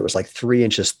next to her that was like 3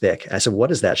 inches thick. I said,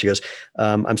 "What is that?" She goes,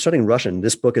 "I'm studying Russian.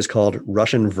 This book is called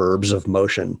Russian Verbs of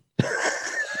Motion."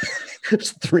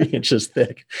 It's 3 inches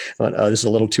thick. I went, "Oh, this is a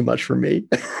little too much for me."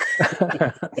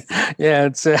 Yeah,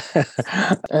 it's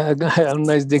a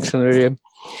nice dictionary.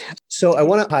 So I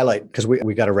want to highlight, because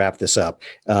we got to wrap this up,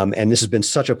 and this has been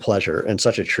such a pleasure and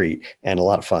such a treat and a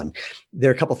lot of fun. There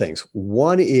are a couple things.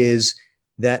 One is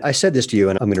that I said this to you,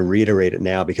 and I'm going to reiterate it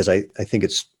now because I think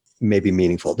it's maybe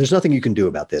meaningful. There's nothing you can do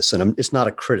about this, and it's not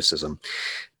a criticism.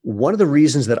 One of the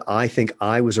reasons that I think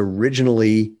I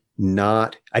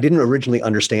didn't originally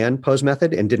understand Poe's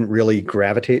method and didn't really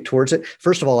gravitate towards it.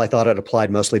 First of all, I thought it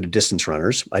applied mostly to distance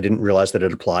runners. I didn't realize that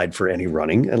it applied for any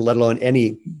running, and let alone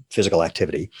any physical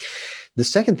activity. The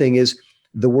second thing is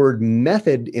the word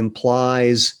method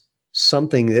implies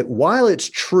something that, while it's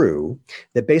true,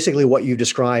 that basically what you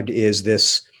described is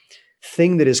this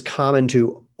thing that is common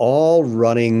to all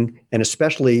running, and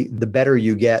especially the better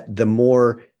you get, the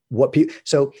more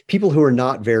so people who are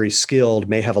not very skilled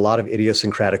may have a lot of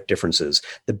idiosyncratic differences.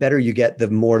 The better you get, the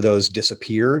more those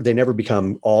disappear. They never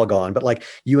become all gone. But like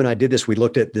you and I did this, we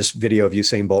looked at this video of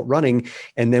Usain Bolt running,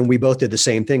 and then we both did the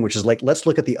same thing, which is like, let's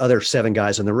look at the other 7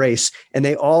 guys in the race. And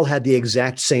they all had the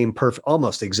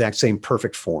almost the exact same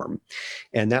perfect form.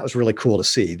 And that was really cool to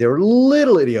see. There were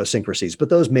little idiosyncrasies, but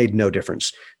those made no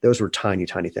difference. Those were tiny,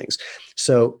 tiny things.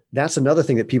 So that's another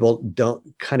thing that people don't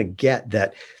kind of get,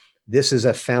 that this is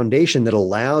a foundation that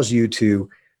allows you to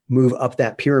move up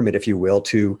that pyramid, if you will,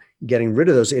 to getting rid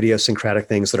of those idiosyncratic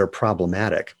things that are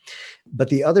problematic. But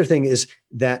the other thing is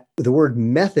that the word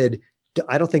method,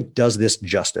 I don't think does this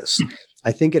justice.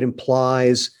 I think it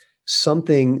implies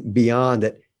something beyond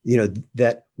that,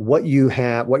 that what you're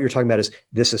talking about is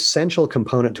this essential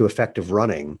component to effective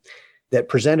running that,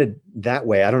 presented that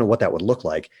way, I don't know what that would look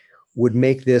like, would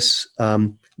make this,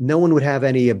 no one would have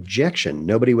any objection.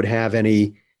 Nobody would have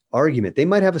any argument. They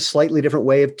might have a slightly different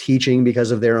way of teaching because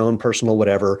of their own personal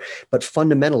whatever, but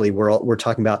fundamentally we're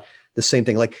talking about the same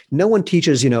thing. Like, no one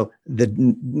teaches,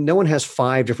 no one has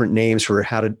 5 different names for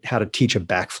how to teach a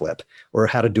backflip or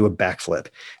how to do a backflip.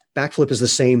 Backflip is the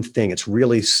same thing. It's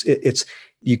really,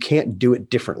 you can't do it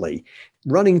differently.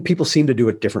 Running, people seem to do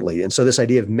it differently. And so this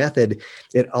idea of method,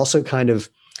 it also kind of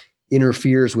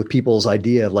interferes with people's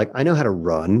idea of like, I know how to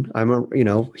run.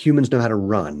 Humans know how to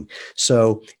run.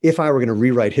 So if I were going to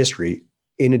rewrite history,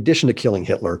 in addition to killing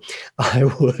Hitler, I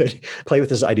would play with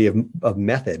this idea of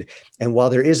method. And while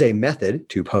there is a method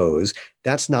to pose,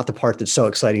 that's not the part that's so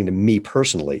exciting to me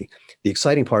personally. The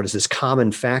exciting part is this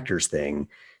common factors thing,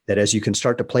 that as you can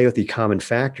start to play with the common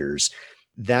factors,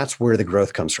 that's where the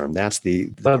growth comes from. That's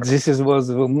But this was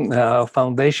the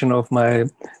foundation of my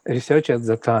research at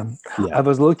the time. Yeah. I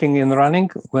was looking in running,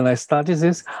 when I started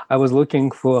this, I was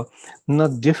looking for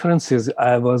not differences,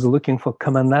 I was looking for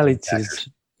commonalities.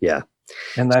 Yeah.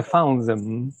 And I found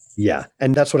them. Yeah.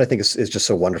 And that's what I think is just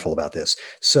so wonderful about this.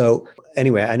 So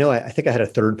anyway, I know I think I had a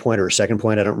third point or a second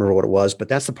point. I don't remember what it was, but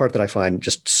that's the part that I find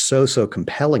just so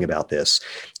compelling about this.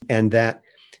 And that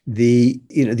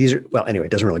these are, well, anyway,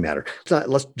 it doesn't really matter.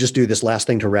 Let's just do this last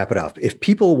thing to wrap it up. If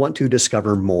people want to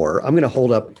discover more, I'm going to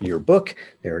hold up your book.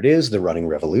 There it is, The Running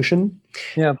Revolution.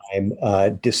 Yeah. I'm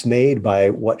dismayed by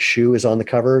what shoe is on the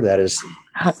cover. That is,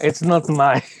 it's not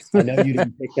mine. I know you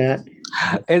didn't pick that.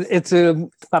 It's a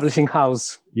publishing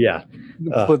house. Yeah.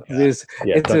 Put this.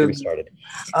 Yeah, don't get me started.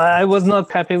 I was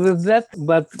not happy with that,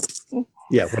 but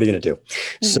yeah, what are you going to do?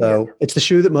 So it's the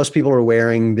shoe that most people are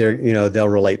wearing. They'll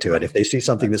relate to it. If they see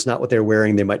something that's not what they're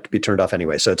wearing, they might be turned off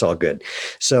anyway. So it's all good.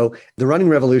 So The Running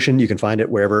Revolution, you can find it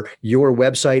wherever. Your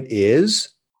website is?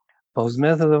 Pose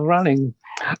Method of Running.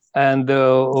 And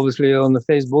obviously on the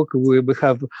Facebook, we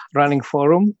have running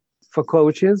forum for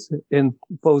coaches and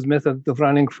Pose Method of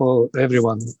Running for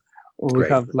everyone. We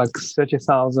have like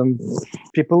 30,000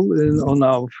 people on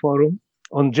our forum,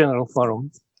 on general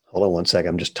forum. Hold on one second.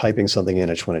 I'm just typing something in.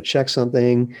 I just want to check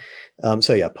something.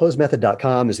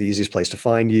 posemethod.com is the easiest place to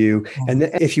find you. And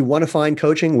then if you want to find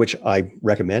coaching, which I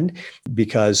recommend,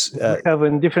 because we have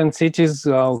in different cities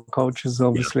our coaches,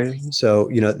 obviously. Yeah. So,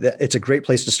 it's a great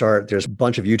place to start. There's a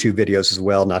bunch of YouTube videos as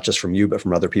well, not just from you, but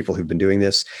from other people who've been doing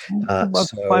this. About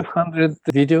 500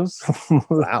 videos.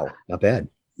 Wow, not bad.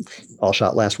 All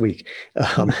shot last week.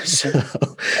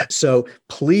 So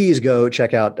please go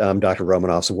check out Dr.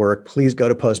 Romanov's work. Please go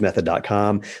to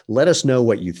posemethod.com. Let us know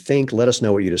what you think. Let us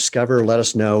know what you discover. Let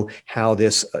us know how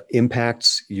this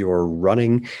impacts your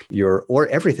running, or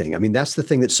everything. I mean, that's the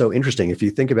thing that's so interesting. If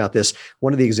you think about this,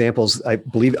 one of the examples, I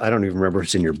believe, I don't even remember if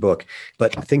it's in your book,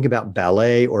 but think about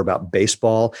ballet or about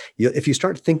baseball. If you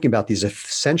start thinking about these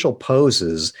essential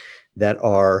poses that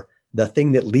are the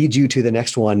thing that leads you to the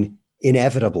next one,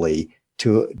 inevitably,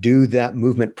 to do that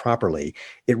movement properly,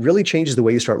 it really changes the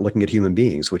way you start looking at human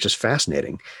beings, which is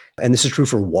fascinating. And this is true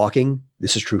for walking.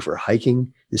 This is true for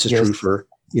hiking. This is true for,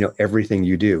 everything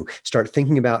you do. Start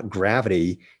thinking about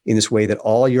gravity in this way that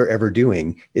all you're ever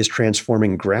doing is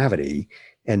transforming gravity.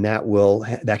 And that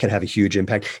can have a huge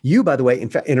impact. You, by the way, in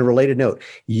fact, in a related note,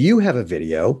 you have a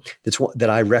video that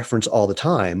I reference all the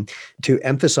time to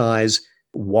emphasize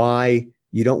why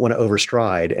you don't want to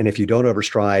overstride. And if you don't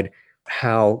overstride,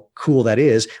 how cool that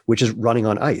is, which is running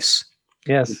on ice.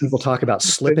 Yes. When people talk about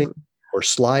slipping or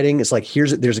sliding. It's like,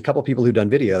 there's a couple of people who've done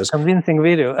videos. Convincing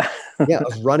video.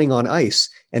 Of running on ice.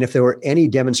 And if there were any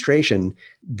demonstration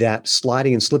that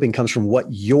sliding and slipping comes from what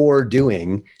you're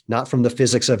doing, not from the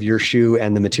physics of your shoe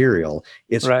and the material,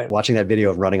 it's watching that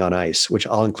video of running on ice, which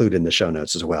I'll include in the show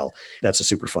notes as well. That's a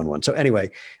super fun one. So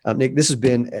anyway, Nick, this has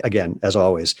been, again, as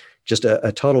always, just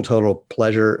a total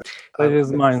pleasure. It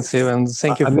is mine, Steven.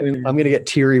 Thank you. I'm going to get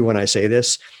teary when I say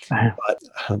this,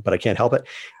 but I can't help it.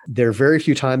 There are very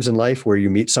few times in life where you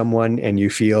meet someone and you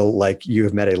feel like you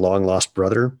have met a long lost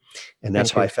brother. And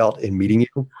that's how I felt in meeting you.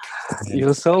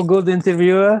 You're so good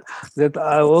interviewer that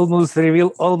I almost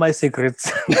reveal all my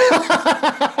secrets.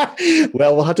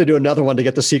 Well, we'll have to do another one to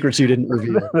get the secrets you didn't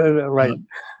reveal. Right.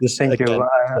 Thank you.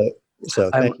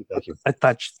 So thank you. I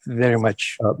touched very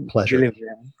much. Pleasure.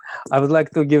 I would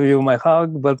like to give you my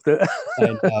hug, but we're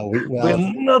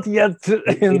not yet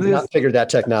we've not figured that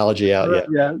technology out yet.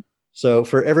 Yeah. So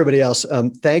for everybody else,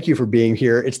 thank you for being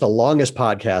here. It's the longest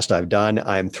podcast I've done.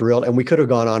 I'm thrilled. And we could have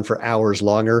gone on for hours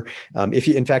longer. If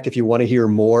you want to hear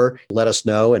more, let us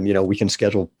know. And, we can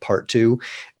schedule part 2.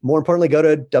 More importantly, go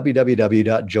to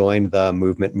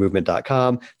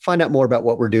www.jointhemovementmovement.com. Find out more about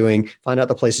what we're doing. Find out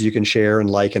the places you can share and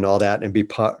like and all that, and be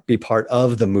part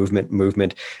of the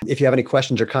movement. If you have any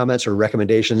questions or comments or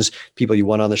recommendations, people you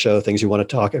want on the show, things you want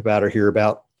to talk about or hear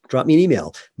about, drop me an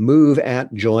email,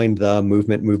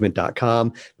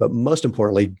 move@jointhemovementmovement.com. But most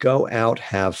importantly, go out,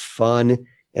 have fun,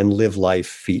 and live life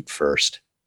feet first.